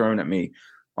eggs thrown at me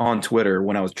on Twitter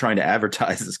when I was trying to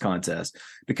advertise this contest,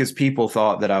 because people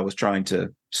thought that I was trying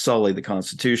to sully the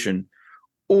Constitution,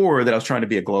 or that I was trying to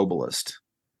be a globalist,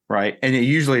 right? And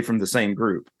usually from the same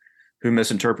group who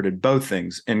misinterpreted both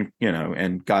things and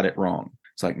got it wrong.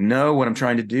 It's like, no, what I'm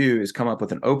trying to do is come up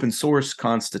with an open source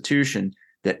constitution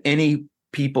that any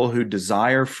people who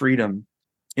desire freedom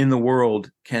in the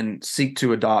world can seek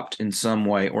to adopt in some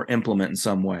way or implement in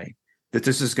some way. That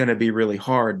this is going to be really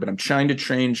hard, but I'm trying to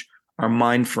change our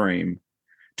mind frame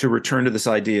to return to this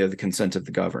idea of the consent of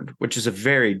the governed, which is a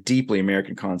very deeply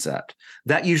American concept.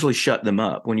 That usually shut them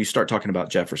up when you start talking about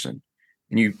Jefferson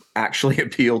and you actually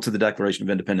appeal to the Declaration of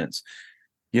Independence.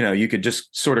 You could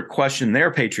just sort of question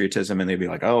their patriotism and they'd be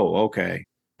like, oh, okay.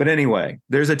 But anyway,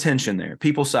 there's a tension there.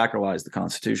 People sacralize the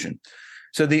Constitution.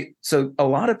 So a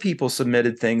lot of people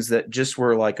submitted things that just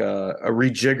were like a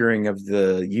rejiggering of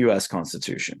the U.S.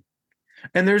 Constitution.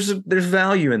 And there's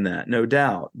value in that, no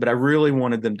doubt. But I really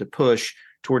wanted them to push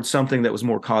towards something that was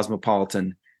more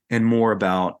cosmopolitan and more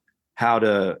about how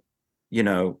to,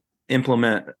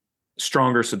 implement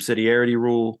stronger subsidiarity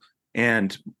rule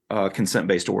and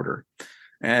consent-based order.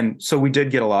 And so we did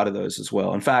get a lot of those as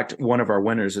well. In fact, one of our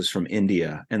winners is from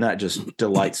India, and that just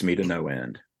delights me to no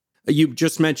end. You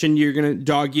just mentioned you're going to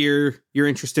dog ear your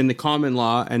interest in the common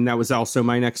law, and that was also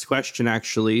my next question,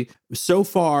 actually. So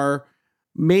far,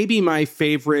 maybe my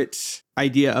favorite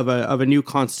idea of a new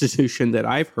constitution that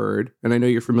I've heard, and I know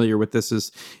you're familiar with this,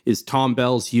 is Tom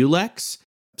Bell's ULEX.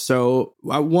 So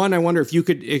one, I wonder if you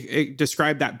could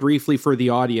describe that briefly for the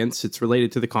audience. It's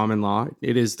related to the common law.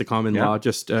 It is the common law,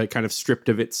 just kind of stripped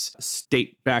of its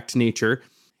state-backed nature.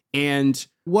 And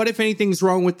what, if anything's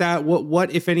wrong with that?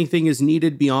 What, if anything, is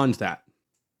needed beyond that?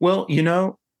 Well,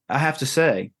 I have to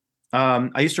say,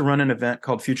 I used to run an event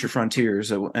called Future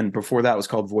Frontiers, and before that was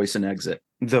called Voice and Exit.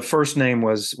 The first name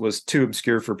was too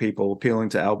obscure for people, appealing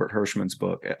to Albert Hirschman's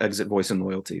book, Exit, Voice, and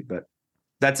Loyalty. But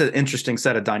that's an interesting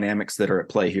set of dynamics that are at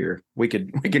play here. We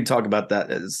can talk about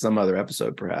that as some other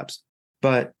episode, perhaps.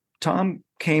 But Tom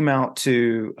came out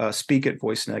to speak at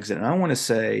Voice and Exit, and I want to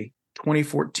say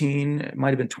 2014, it might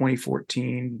have been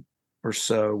 2014 or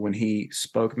so when he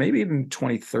spoke, maybe even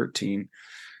 2013.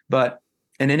 But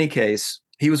in any case,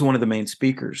 he was one of the main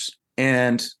speakers.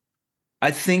 And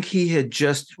I think he had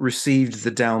just received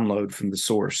the download from the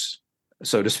source,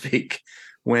 so to speak,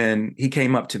 when he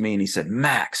came up to me and he said,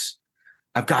 Max,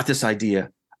 I've got this idea.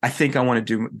 I think I want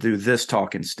to do this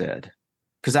talk instead.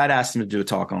 Because I'd asked him to do a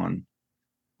talk on,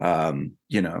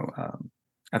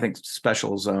 I think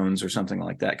special zones or something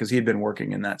like that, because he had been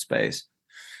working in that space.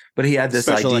 But he had this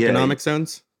special idea. Economic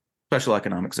zones? Special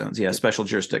economic zones, yeah, special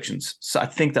jurisdictions. So I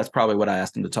think that's probably what I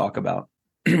asked him to talk about.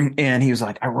 And he was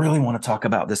like, I really want to talk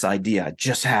about this idea. I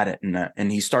just had it.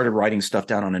 And he started writing stuff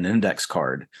down on an index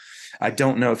card. I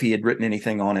don't know if he had written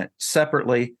anything on it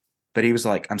separately, but he was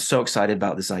like, I'm so excited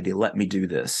about this idea. Let me do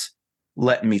this.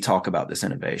 Let me talk about this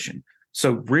innovation.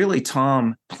 So really,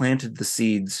 Tom planted the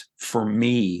seeds for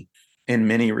me in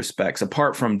many respects,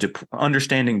 apart from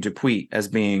understanding Dupuit as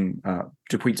being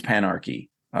Dupuit's panarchy,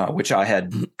 which I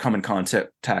had come in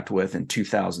contact with in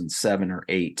 2007 or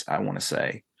 8, I want to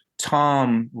say.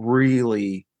 Tom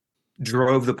really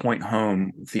drove the point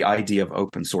home with the idea of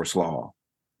open source law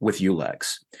with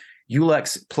ULEX.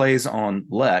 ULEX plays on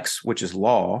Lex, which is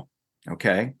law,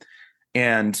 okay,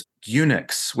 and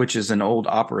Unix, which is an old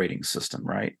operating system,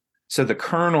 right? So the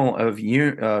kernel of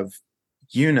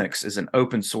Unix is an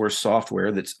open source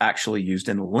software that's actually used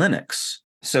in Linux.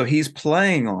 So he's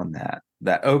playing on that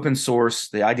open source,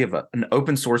 the idea of an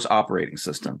open source operating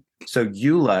system. So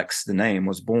ULEX, the name,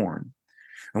 was born.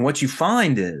 And what you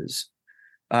find is,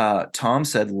 Tom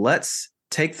said, let's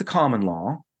take the common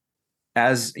law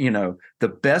as,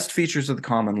 the best features of the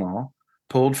common law,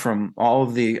 pulled from all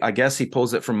of the, I guess he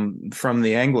pulls it from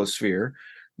the Anglosphere,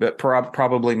 but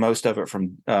probably most of it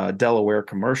from Delaware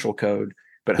Commercial Code.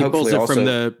 But he hopefully pulls it also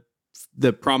from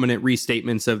the prominent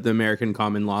restatements of the American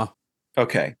common law.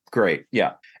 Okay, great.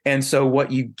 Yeah. And so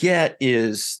what you get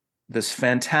is this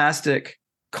fantastic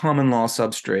common law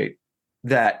substrate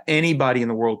that anybody in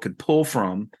the world could pull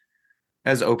from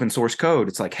as open source code.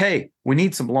 It's like, hey, we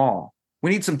need some law. We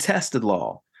need some tested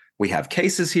law. We have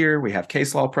cases here. We have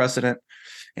case law precedent.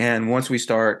 And once we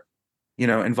start,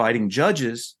 inviting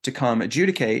judges to come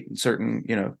adjudicate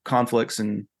certain, conflicts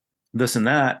and this and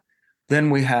that, then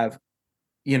we have,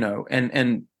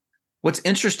 and what's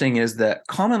interesting is that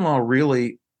common law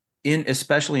really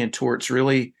especially in torts,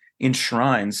 really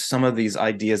enshrines some of these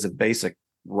ideas of basic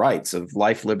rights of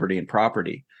life, liberty, and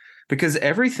property, because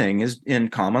everything is in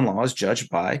common law is judged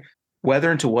by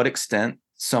whether and to what extent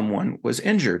someone was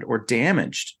injured or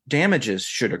damaged. Damages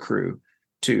should accrue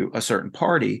to a certain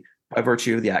party by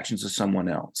virtue of the actions of someone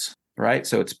else, right?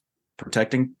 So it's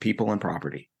protecting people and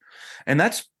property. And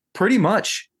that's pretty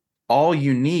much all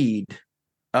you need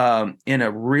in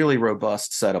a really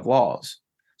robust set of laws.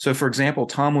 So, for example,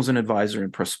 Tom was an advisor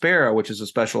in Prospera, which is a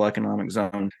special economic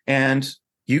zone, and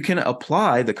you can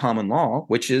apply the common law,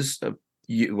 which is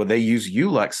they use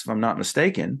ULEX, if I'm not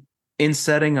mistaken, in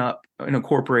setting up and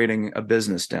incorporating a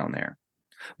business down there.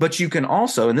 But you can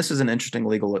also, and this is an interesting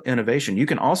legal innovation, you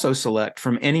can also select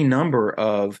from any number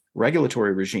of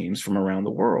regulatory regimes from around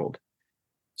the world.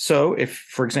 So if,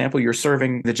 for example, you're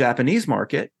serving the Japanese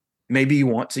market, maybe you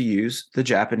want to use the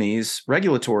Japanese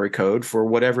regulatory code for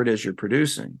whatever it is you're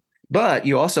producing. But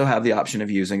you also have the option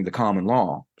of using the common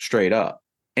law straight up.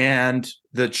 And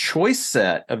the choice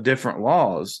set of different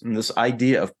laws and this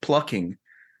idea of plucking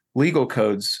legal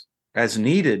codes as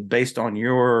needed based on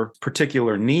your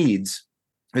particular needs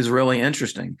is really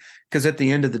interesting, because at the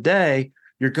end of the day,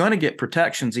 you're going to get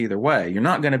protections either way. You're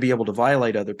not going to be able to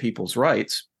violate other people's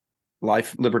rights,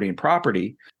 life, liberty, and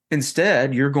property.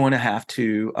 Instead, you're going to have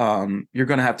to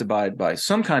abide by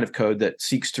some kind of code that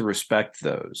seeks to respect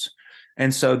those.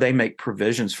 And so they make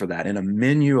provisions for that in a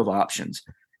menu of options.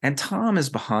 And Tom is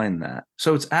behind that.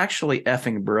 So it's actually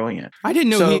effing brilliant. I didn't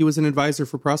know he was an advisor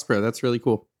for Prospero. That's really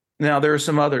cool. Now, there are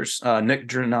some others. Nick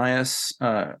Dranius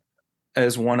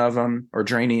as one of them, or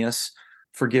Dranius.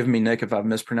 Forgive me, Nick, if I've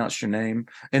mispronounced your name.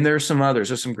 And there are some others.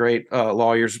 There's some great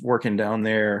lawyers working down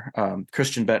there,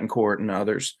 Christian Betancourt and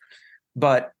others.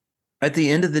 But at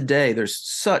the end of the day, there's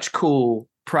such cool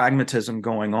pragmatism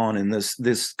going on in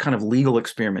this kind of legal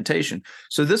experimentation.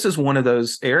 So this is one of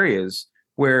those areas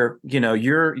where,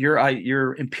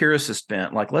 your empiricist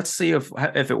bent, like, let's see if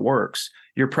it works.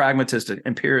 Your pragmatist,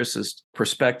 empiricist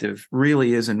perspective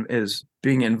really is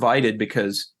being invited,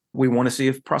 because we want to see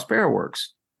if Prospera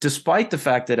works, despite the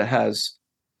fact that it has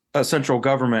a central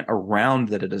government around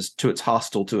that it's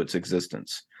hostile to its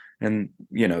existence. And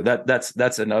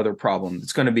that's another problem.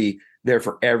 It's going to be there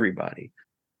for everybody.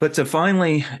 But to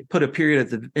finally put a period at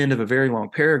the end of a very long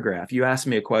paragraph, you asked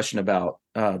me a question about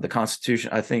the Constitution.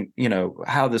 I think,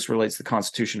 how this relates to the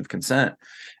Constitution of Consent.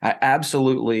 I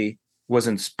absolutely was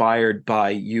inspired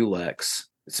by ULEX.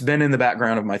 It's been in the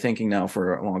background of my thinking now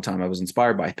for a long time. I was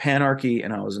inspired by Panarchy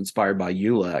and I was inspired by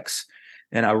ULEX.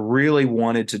 And I really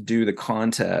wanted to do the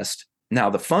contest. Now,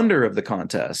 the funder of the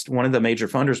contest, one of the major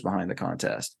funders behind the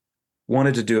contest,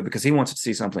 wanted to do it because he wants to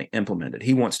see something implemented.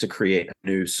 He wants to create a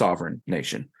new sovereign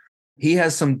nation. He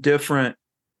has some different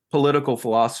political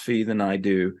philosophy than I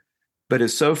do, but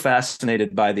is so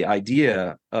fascinated by the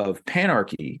idea of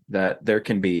panarchy that there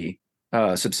can be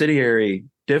subsidiary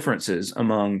differences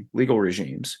among legal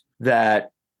regimes,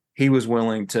 that he was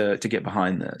willing to get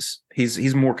behind this.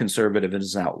 He's more conservative in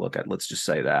his outlook, let's just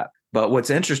say that. But what's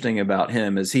interesting about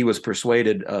him is he was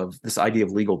persuaded of this idea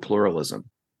of legal pluralism.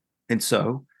 And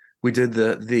so we did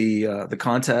the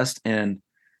contest, and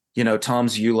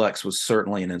Tom's ULEX was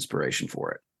certainly an inspiration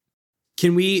for it.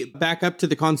 Can we back up to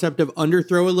the concept of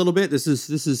underthrow a little bit? This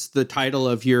is the title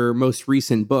of your most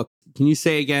recent book. Can you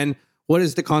say again, what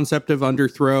is the concept of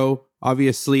underthrow?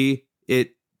 Obviously,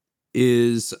 it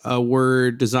is a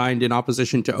word designed in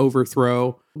opposition to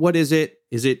overthrow. What is it?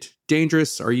 Is it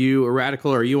dangerous? Are you a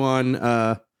radical? Are you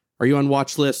on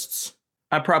watch lists?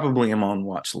 I probably am on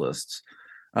watch lists.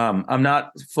 I'm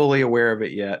not fully aware of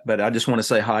it yet, but I just want to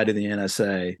say hi to the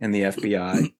NSA and the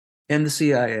FBI and the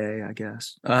CIA, I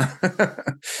guess.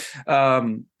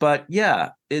 But yeah,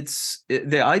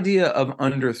 the idea of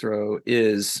underthrow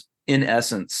is, in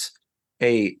essence,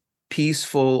 a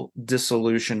peaceful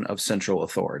dissolution of central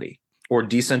authority, or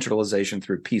decentralization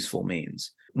through peaceful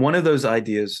means. One of those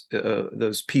ideas,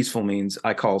 those peaceful means,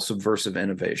 I call subversive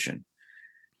innovation.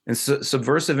 And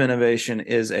subversive innovation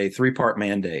is a 3-part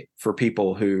mandate for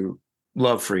people who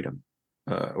love freedom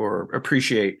or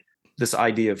appreciate this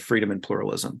idea of freedom and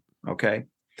pluralism. Okay.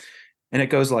 And it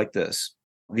goes like this.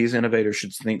 These innovators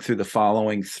should think through the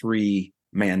following 3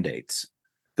 mandates.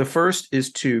 The first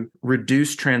is to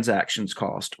reduce transactions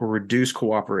cost or reduce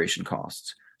cooperation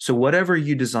costs. So whatever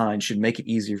you design should make it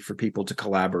easier for people to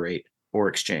collaborate or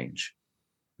exchange.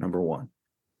 Number 1.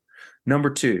 Number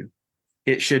 2,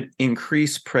 it should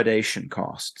increase predation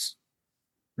costs.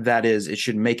 That is, it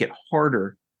should make it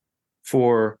harder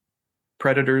for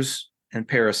predators and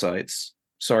parasites,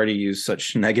 sorry to use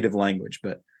such negative language,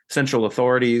 but central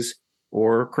authorities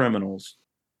or criminals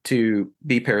to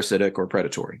be parasitic or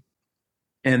predatory.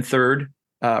 And third,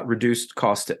 reduced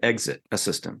cost to exit a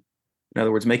system. In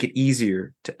other words, make it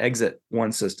easier to exit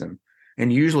one system.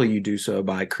 And usually you do so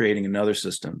by creating another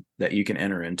system that you can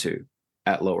enter into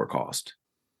at lower cost.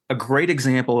 A great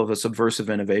example of a subversive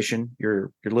innovation,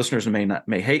 your listeners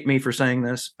may hate me for saying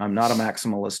this. I'm not a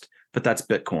maximalist, but that's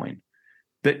Bitcoin.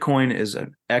 Bitcoin is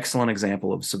an excellent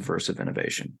example of subversive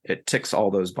innovation. It ticks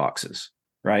all those boxes,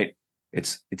 right?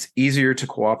 It's easier to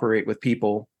cooperate with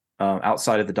people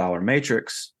outside of the dollar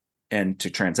matrix and to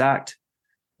transact.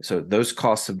 So those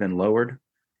costs have been lowered.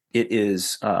 It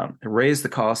is raised the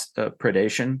cost of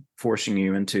predation, forcing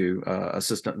you into a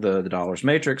system, the dollars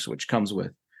matrix, which comes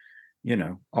with,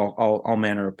 all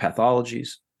manner of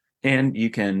pathologies. And you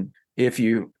can, if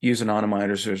you use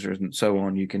anonymizers and so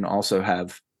on, you can also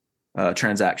have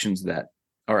transactions that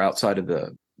are outside of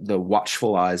the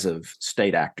watchful eyes of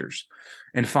state actors.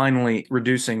 And finally,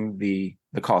 reducing the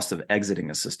cost of exiting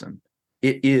a system.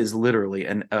 It is literally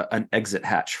an exit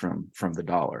hatch from the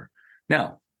dollar.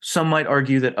 Now, some might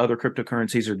argue that other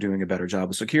cryptocurrencies are doing a better job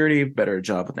of security, better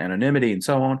job with anonymity, and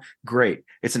so on. Great.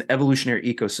 It's an evolutionary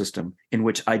ecosystem in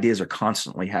which ideas are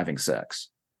constantly having sex.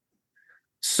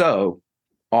 So,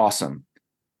 awesome.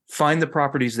 Find the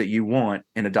properties that you want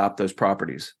and adopt those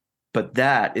properties. But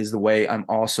that is the way I'm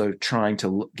also trying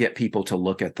to get people to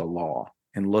look at the law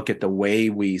and look at the way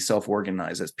we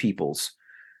self-organize as peoples,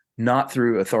 not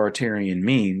through authoritarian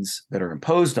means that are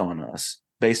imposed on us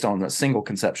based on a single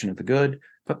conception of the good,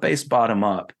 but based bottom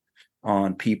up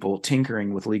on people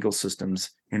tinkering with legal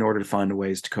systems in order to find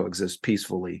ways to coexist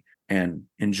peacefully and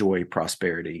enjoy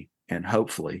prosperity and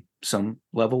hopefully some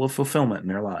level of fulfillment in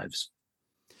their lives.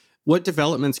 What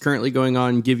developments currently going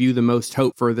on give you the most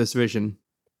hope for this vision?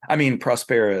 I mean,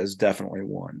 Prospera is definitely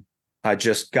one. I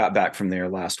just got back from there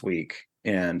last week,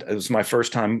 and it was my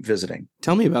first time visiting.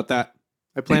 Tell me about that.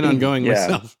 I plan on going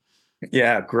myself.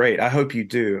 Yeah, great. I hope you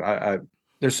do.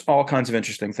 There's all kinds of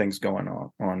interesting things going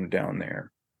on down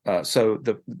there. So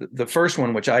the first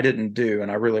one, which I didn't do,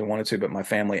 and I really wanted to, but my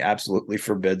family absolutely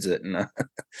forbids it,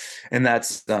 and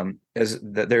that's is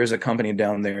that there's a company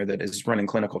down there that is running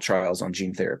clinical trials on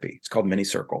gene therapy. It's called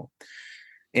MiniCircle,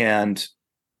 and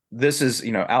this is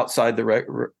outside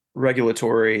the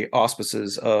regulatory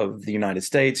auspices of the United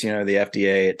States. The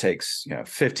FDA, it takes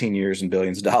 15 years and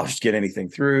billions of dollars to get anything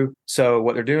through. So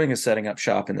what they're doing is setting up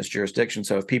shop in this jurisdiction.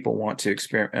 So if people want to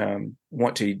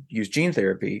want to use gene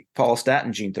therapy,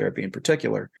 follistatin gene therapy in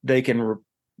particular, they can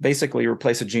basically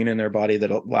replace a gene in their body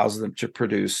that allows them to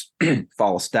produce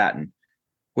follistatin,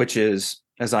 which is,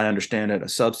 as I understand it, a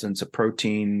substance, a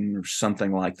protein or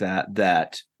something like that,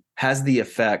 that has the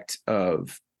effect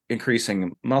of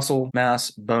increasing muscle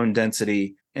mass, bone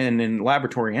density, and in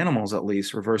laboratory animals, at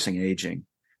least, reversing aging.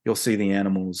 You'll see the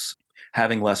animals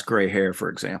having less gray hair, for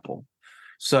example.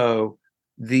 So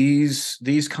these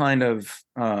kind of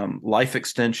life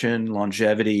extension,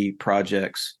 longevity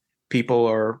projects, people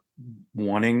are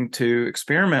wanting to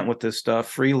experiment with this stuff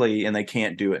freely, and they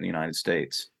can't do it in the United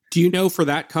States. Do you know for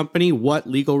that company what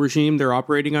legal regime they're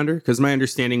operating under? Because my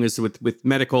understanding is with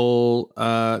medical,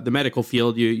 the medical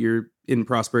field, you're in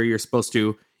Prospera, you're supposed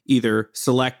to either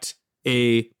select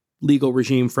a legal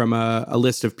regime from a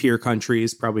list of peer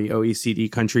countries, probably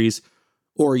OECD countries,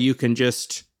 or you can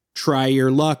just try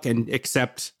your luck and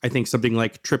accept, I think, something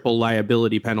like triple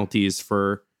liability penalties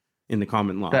in the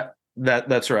common law.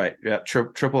 That's right. Yeah,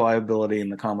 triple liability in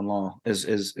the common law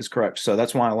is correct. So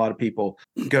that's why a lot of people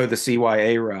go the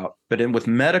CYA route. But with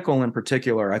medical in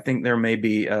particular, I think there may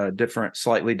be a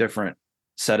slightly different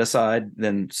set aside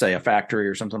than, say, a factory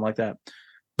or something like that.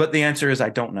 But the answer is I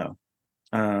don't know.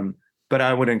 But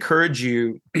I would encourage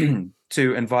you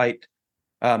to invite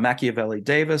Machiavelli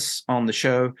Davis on the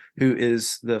show, who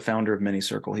is the founder of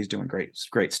MiniCircle. He's doing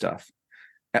great stuff,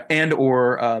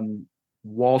 or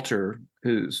Walter,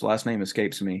 whose last name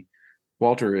escapes me.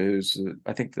 Walter is,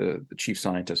 I think, the chief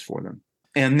scientist for them.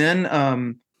 And then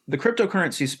the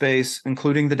cryptocurrency space,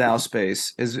 including the DAO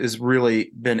space, is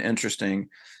really been interesting.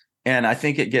 And I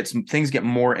think things get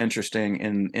more interesting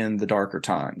in the darker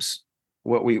times,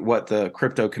 what the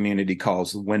crypto community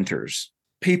calls winters.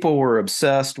 People were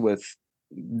obsessed with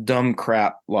dumb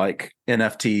crap like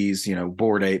NFTs,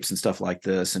 Bored Apes and stuff like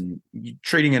this, and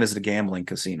treating it as a gambling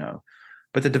casino.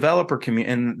 But the developer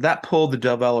community, and that pulled the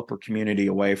developer community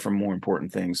away from more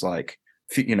important things like,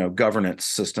 governance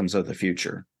systems of the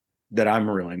future that I'm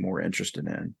really more interested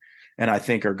in, and I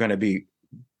think are going to be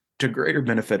to greater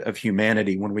benefit of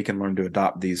humanity when we can learn to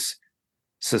adopt these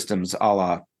systems a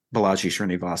la Balaji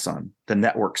Srinivasan, the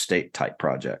network state type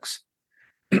projects.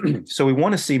 So we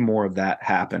want to see more of that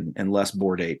happen and less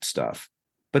Bored Ape stuff.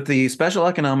 But the special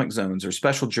economic zones or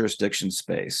special jurisdiction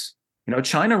space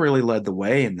China really led the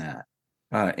way in that.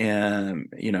 And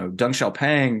Deng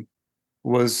Xiaoping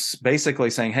was basically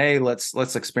saying, "Hey,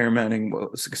 let's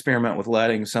experiment with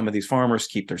letting some of these farmers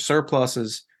keep their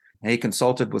surpluses." And he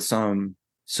consulted with some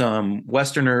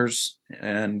Westerners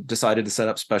and decided to set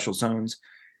up special zones.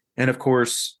 And of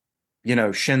course,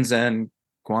 Shenzhen,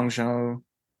 Guangzhou,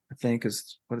 I think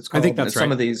is what it's I called. think And that's some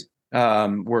right. of these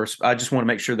were, I just want to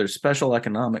make sure there's special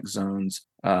economic zones,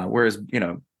 whereas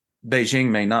Beijing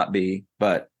may not be.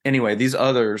 But anyway, these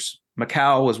others,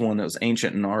 Macau was one that was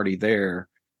ancient and already there,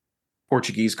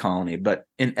 Portuguese colony. But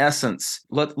in essence,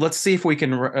 let's see if we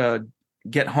can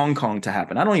get Hong Kong to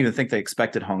happen. I don't even think they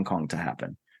expected Hong Kong to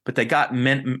happen, but they got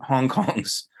Hong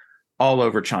Kongs all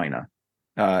over China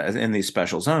in these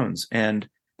special zones, and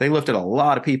they lifted a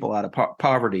lot of people out of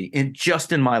poverty in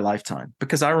my lifetime,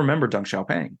 because I remember Deng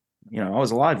Xiaoping. I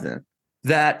was alive then.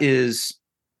 That is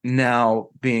now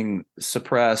being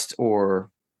suppressed, or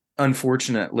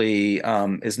unfortunately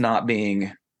is not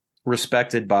being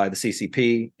respected by the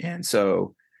CCP, and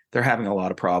so they're having a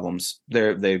lot of problems.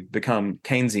 They've become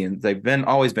Keynesian.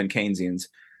 Always been Keynesians,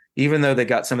 even though they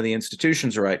got some of the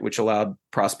institutions right, which allowed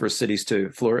prosperous cities to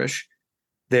flourish.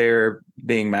 They're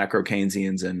being macro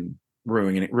Keynesians and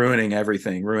ruining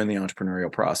everything, ruining the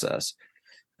entrepreneurial process.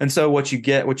 And so what you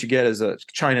get is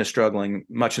China is struggling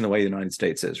much in the way the United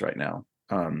States is right now,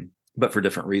 but for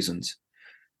different reasons.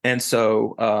 And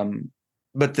so,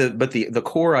 but the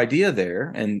core idea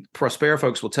there, and Prospera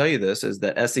folks will tell you this, is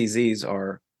that SEZs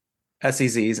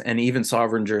and even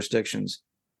sovereign jurisdictions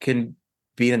can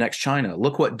be the next China.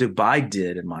 Look what Dubai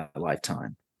did in my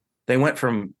lifetime. They went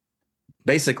from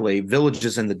basically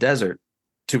villages in the desert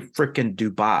to frickin'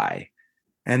 Dubai,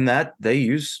 and that they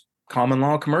use common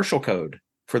law commercial code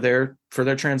for their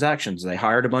transactions. They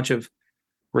hired a bunch of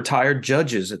retired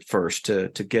judges at first to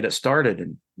get it started,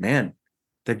 and man,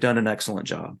 they've done an excellent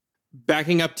job.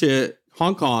 Backing up to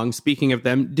Hong Kong, speaking of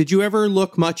them, did you ever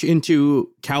look much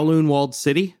into Kowloon Walled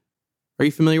City? Are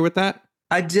you familiar with that?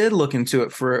 I did look into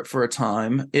it for a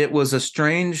time. It was a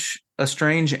strange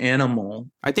animal.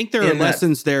 I think there are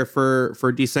lessons there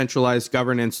for decentralized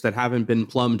governance that haven't been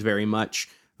plumbed very much.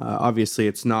 Obviously,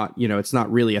 it's not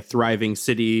really a thriving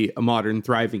city, a modern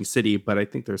thriving city, but I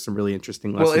think there's some really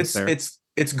interesting lessons there.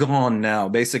 It's gone now.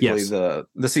 Basically, yes. the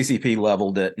CCP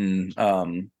leveled it and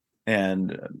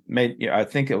made. I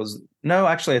think it was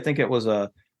I think it was a.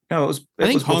 No, I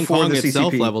think Hong Kong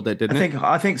itself leveled it, didn't it?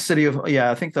 I think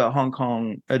I think the Hong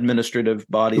Kong administrative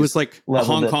bodies. It was like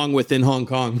Hong Kong within Hong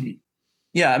Kong.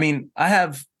 Yeah, I mean,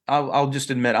 I'll just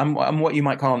admit, I'm what you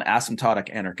might call an asymptotic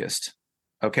anarchist.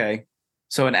 Okay,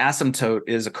 so an asymptote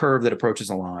is a curve that approaches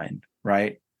a line,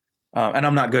 right? And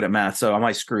I'm not good at math, so I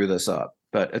might screw this up,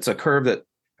 but it's a curve that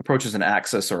approaches an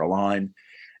axis or a line,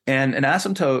 and an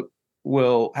asymptote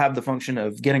will have the function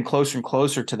of getting closer and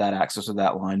closer to that axis or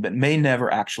that line, but may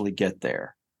never actually get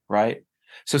there, right?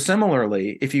 So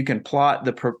similarly, if you can plot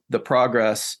the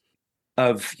progress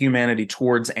of humanity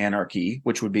towards anarchy,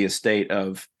 which would be a state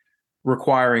of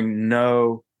requiring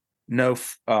no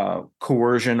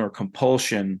coercion or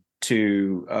compulsion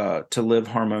to live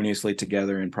harmoniously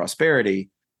together in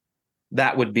prosperity,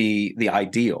 that would be the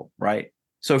ideal, right?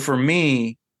 So for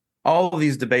me, all of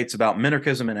these debates about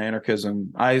minarchism and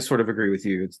anarchism, I sort of agree with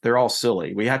you. They're all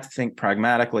silly. We have to think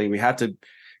pragmatically. We have to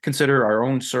consider our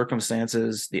own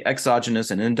circumstances, the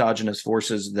exogenous and endogenous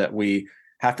forces that we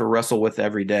have to wrestle with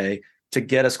every day to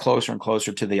get us closer and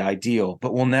closer to the ideal.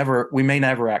 But we may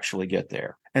never actually get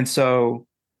there. And so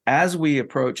as we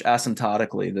approach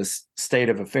asymptotically this state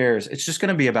of affairs, it's just going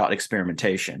to be about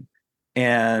experimentation.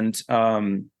 And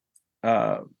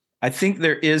I think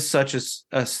there is such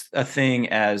a thing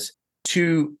as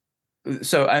two.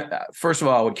 So first of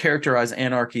all, I would characterize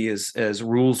anarchy as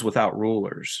rules without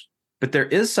rulers, but there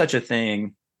is such a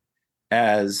thing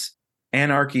as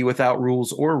anarchy without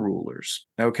rules or rulers.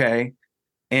 Okay.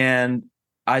 And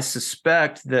I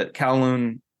suspect that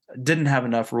Kowloon didn't have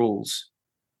enough rules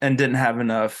and didn't have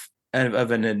enough of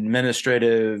an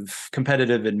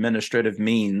competitive administrative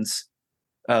means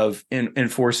of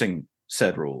enforcing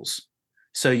said rules.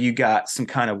 So you got some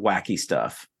kind of wacky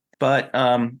stuff, but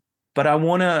I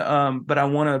want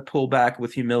to pull back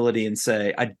with humility and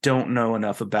say I don't know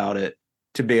enough about it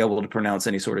to be able to pronounce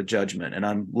any sort of judgment, and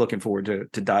I'm looking forward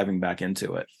to diving back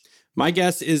into it. My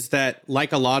guess is that,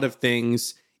 like a lot of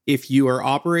things, if you are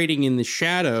operating in the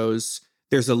shadows,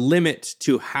 there's a limit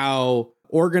to how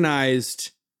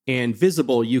organized and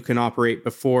visible you can operate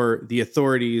before the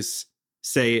authorities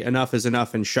say enough is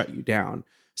enough and shut you down.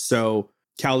 So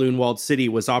Kowloon Walled City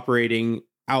was operating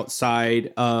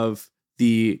outside of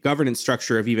the governance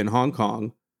structure of even Hong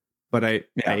Kong. But I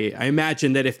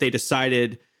imagine that if they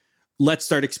decided, let's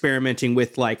start experimenting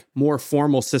with like more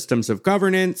formal systems of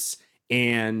governance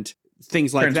and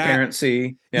things like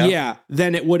transparency. that. Yeah.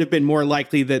 Then it would have been more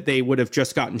likely that they would have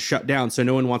just gotten shut down. So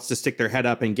no one wants to stick their head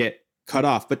up and get cut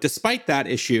off. But despite that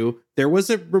issue, there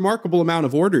was a remarkable amount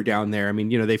of order down there. I mean,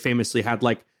 they famously had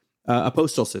like a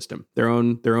postal system, their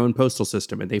own postal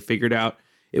system. And they figured out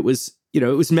it was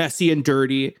messy and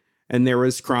dirty and there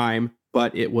was crime,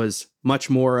 but it was much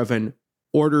more of an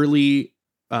orderly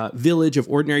village of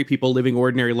ordinary people living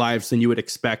ordinary lives than you would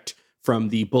expect from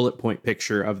the bullet point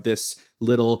picture of this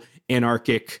little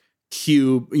anarchic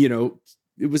cube.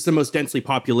 It was the most densely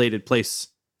populated place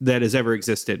that has ever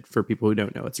existed. For people who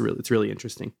don't know, it's really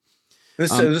interesting.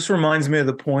 This reminds me of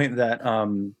the point that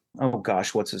oh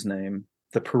gosh, what's his name?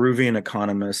 The Peruvian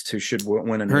economist who should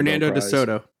win a Nobel Hernando de Prize.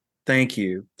 Soto. Thank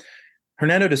you.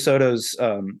 Hernando de Soto's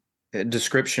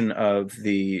description of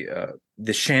the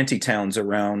shanty towns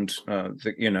around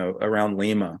around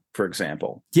Lima, for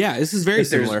example. Yeah, this is very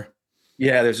similar.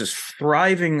 There's this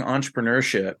thriving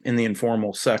entrepreneurship in the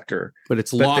informal sector,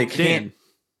 but locked in.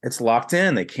 It's locked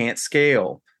in. They can't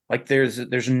scale. Like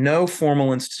there's no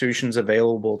formal institutions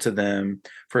available to them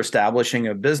for establishing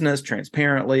a business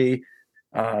transparently,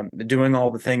 doing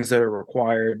all the things that are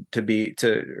required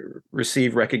to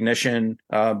receive recognition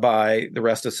by the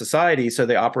rest of society. So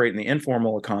they operate in the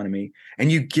informal economy,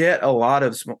 and you get a lot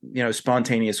of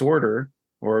spontaneous order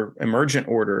or emergent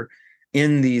order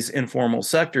in these informal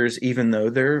sectors, even though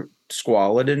they're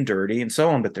squalid and dirty and so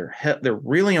on. But they're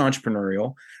really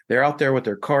entrepreneurial. They're out there with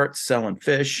their carts selling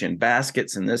fish and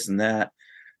baskets and this and that.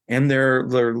 And they're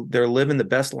living the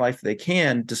best life they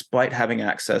can, despite having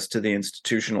access to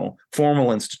the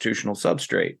formal institutional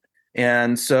substrate.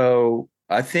 And so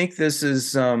I think this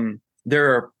is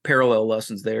there are parallel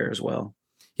lessons there as well.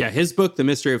 Yeah, his book, The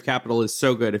Mystery of Capital, is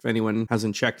so good. If anyone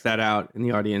hasn't checked that out in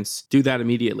the audience, do that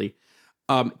immediately.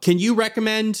 Can you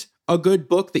recommend a good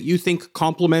book that you think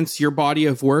complements your body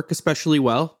of work especially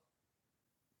well?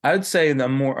 I'd say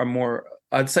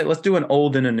I'd say let's do an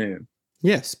old and a new.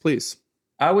 Yes, please.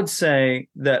 I would say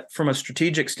that from a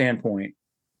strategic standpoint,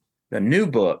 the new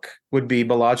book would be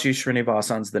Balaji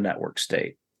Srinivasan's The Network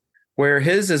State, where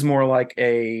his is more like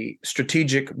a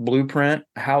strategic blueprint,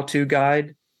 how-to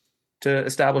guide to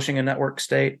establishing a network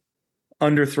state.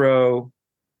 Underthrow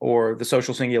or The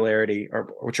Social Singularity,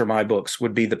 which are my books,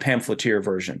 would be the pamphleteer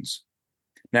versions.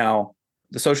 Now,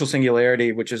 The Social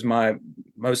Singularity, which is my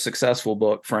most successful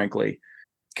book, frankly,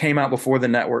 came out before The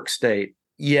Network State.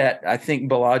 Yet, I think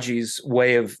Balaji's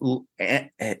way of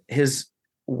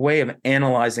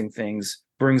analyzing things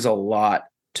brings a lot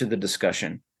to the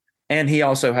discussion. And he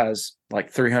also has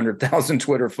like 300,000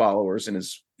 Twitter followers and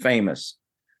is famous.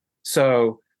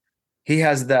 So he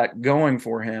has that going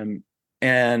for him.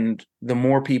 And the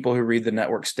more people who read The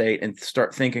Network State and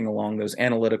start thinking along those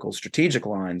analytical, strategic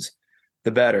lines,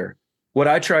 the better. What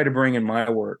I try to bring in my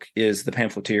work is the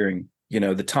pamphleteering,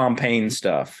 the Tom Paine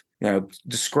stuff,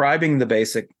 describing the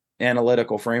basic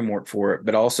analytical framework for it,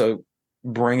 but also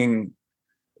bringing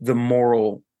the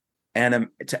moral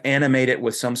to animate it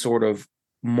with some sort of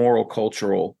moral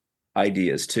cultural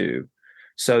ideas too,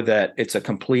 so that it's a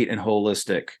complete and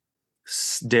holistic,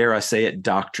 dare I say it,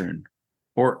 doctrine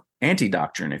or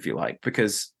anti-doctrine, if you like,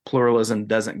 because pluralism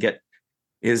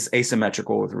is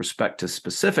asymmetrical with respect to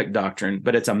specific doctrine,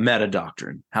 but it's a meta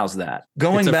doctrine. How's that?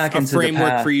 Going back into the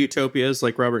framework for utopias,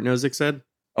 like Robert Nozick said.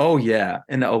 Oh yeah,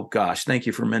 and oh gosh, thank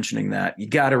you for mentioning that. You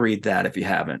got to read that if you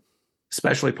haven't,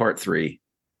 especially part 3.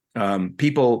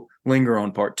 People linger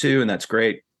on part 2, and that's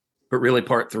great, but really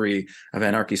part 3 of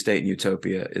Anarchy, State, and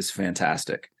Utopia is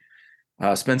fantastic.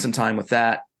 Spend some time with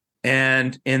that.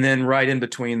 And then right in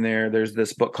between there's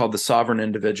this book called The Sovereign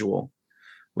Individual,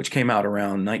 which came out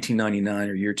around 1999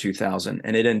 or year 2000.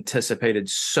 And it anticipated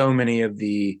so many of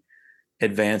the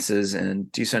advances in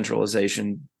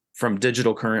decentralization, from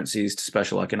digital currencies to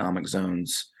special economic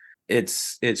zones.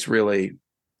 It's really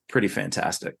pretty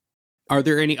fantastic. Are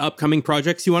there any upcoming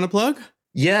projects you want to plug?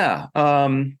 Yeah.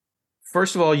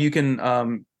 First of all, you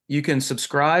can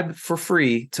subscribe for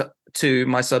free to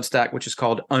my Substack, which is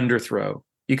called Underthrow.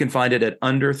 You can find it at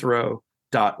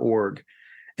underthrow.org.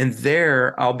 And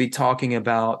there I'll be talking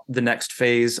about the next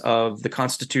phase of the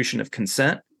Constitution of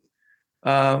Consent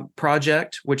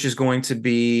project, which is going to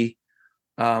be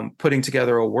putting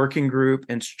together a working group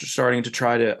and starting to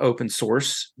try to open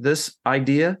source this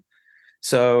idea.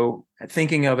 So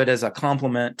thinking of it as a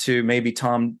complement to maybe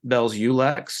Tom Bell's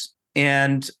ULEX.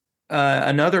 And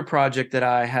another project that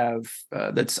I have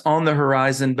that's on the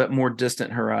horizon, but more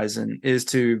distant horizon, is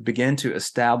to begin to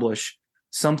establish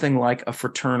something like a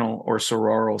fraternal or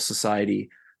sororal society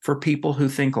for people who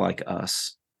think like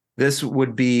us. This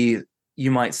would be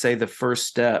you might say, the first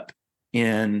step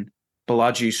in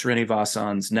Balaji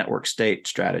Srinivasan's network state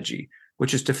strategy,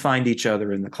 which is to find each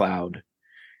other in the cloud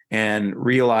and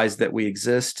realize that we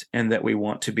exist and that we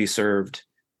want to be served.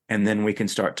 And then we can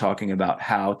start talking about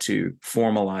how to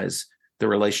formalize the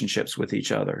relationships with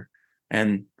each other.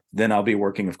 And then I'll be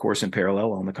working, of course, in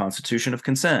parallel on the Constitution of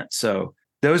Consent. So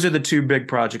those are the two big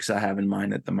projects I have in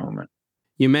mind at the moment.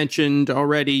 You mentioned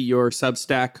already your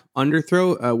Substack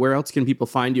Underthrow. Where else can people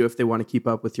find you if they want to keep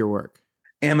up with your work?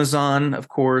 Amazon, of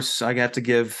course. I got to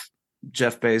give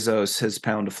Jeff Bezos his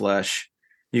pound of flesh.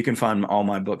 You can find all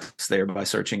my books there by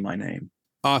searching my name.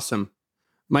 Awesome.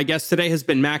 My guest today has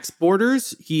been Max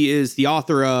Borders. He is the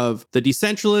author of The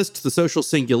Decentralist, The Social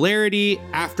Singularity,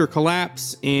 After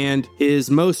Collapse, and his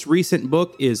most recent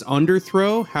book is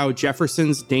Underthrow, How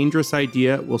Jefferson's Dangerous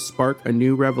Idea Will Spark a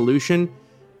New Revolution.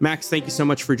 Max, thank you so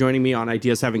much for joining me on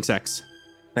Ideas Having Sex.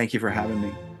 Thank you for having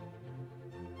me.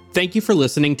 Thank you for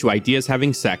listening to Ideas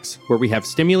Having Sex, where we have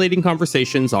stimulating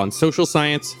conversations on social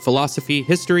science, philosophy,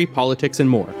 history, politics, and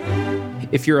more.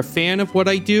 If you're a fan of what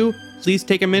I do, please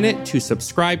take a minute to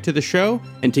subscribe to the show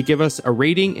and to give us a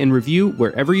rating and review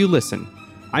wherever you listen.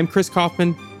 I'm Chris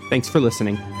Kaufman. Thanks for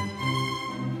listening.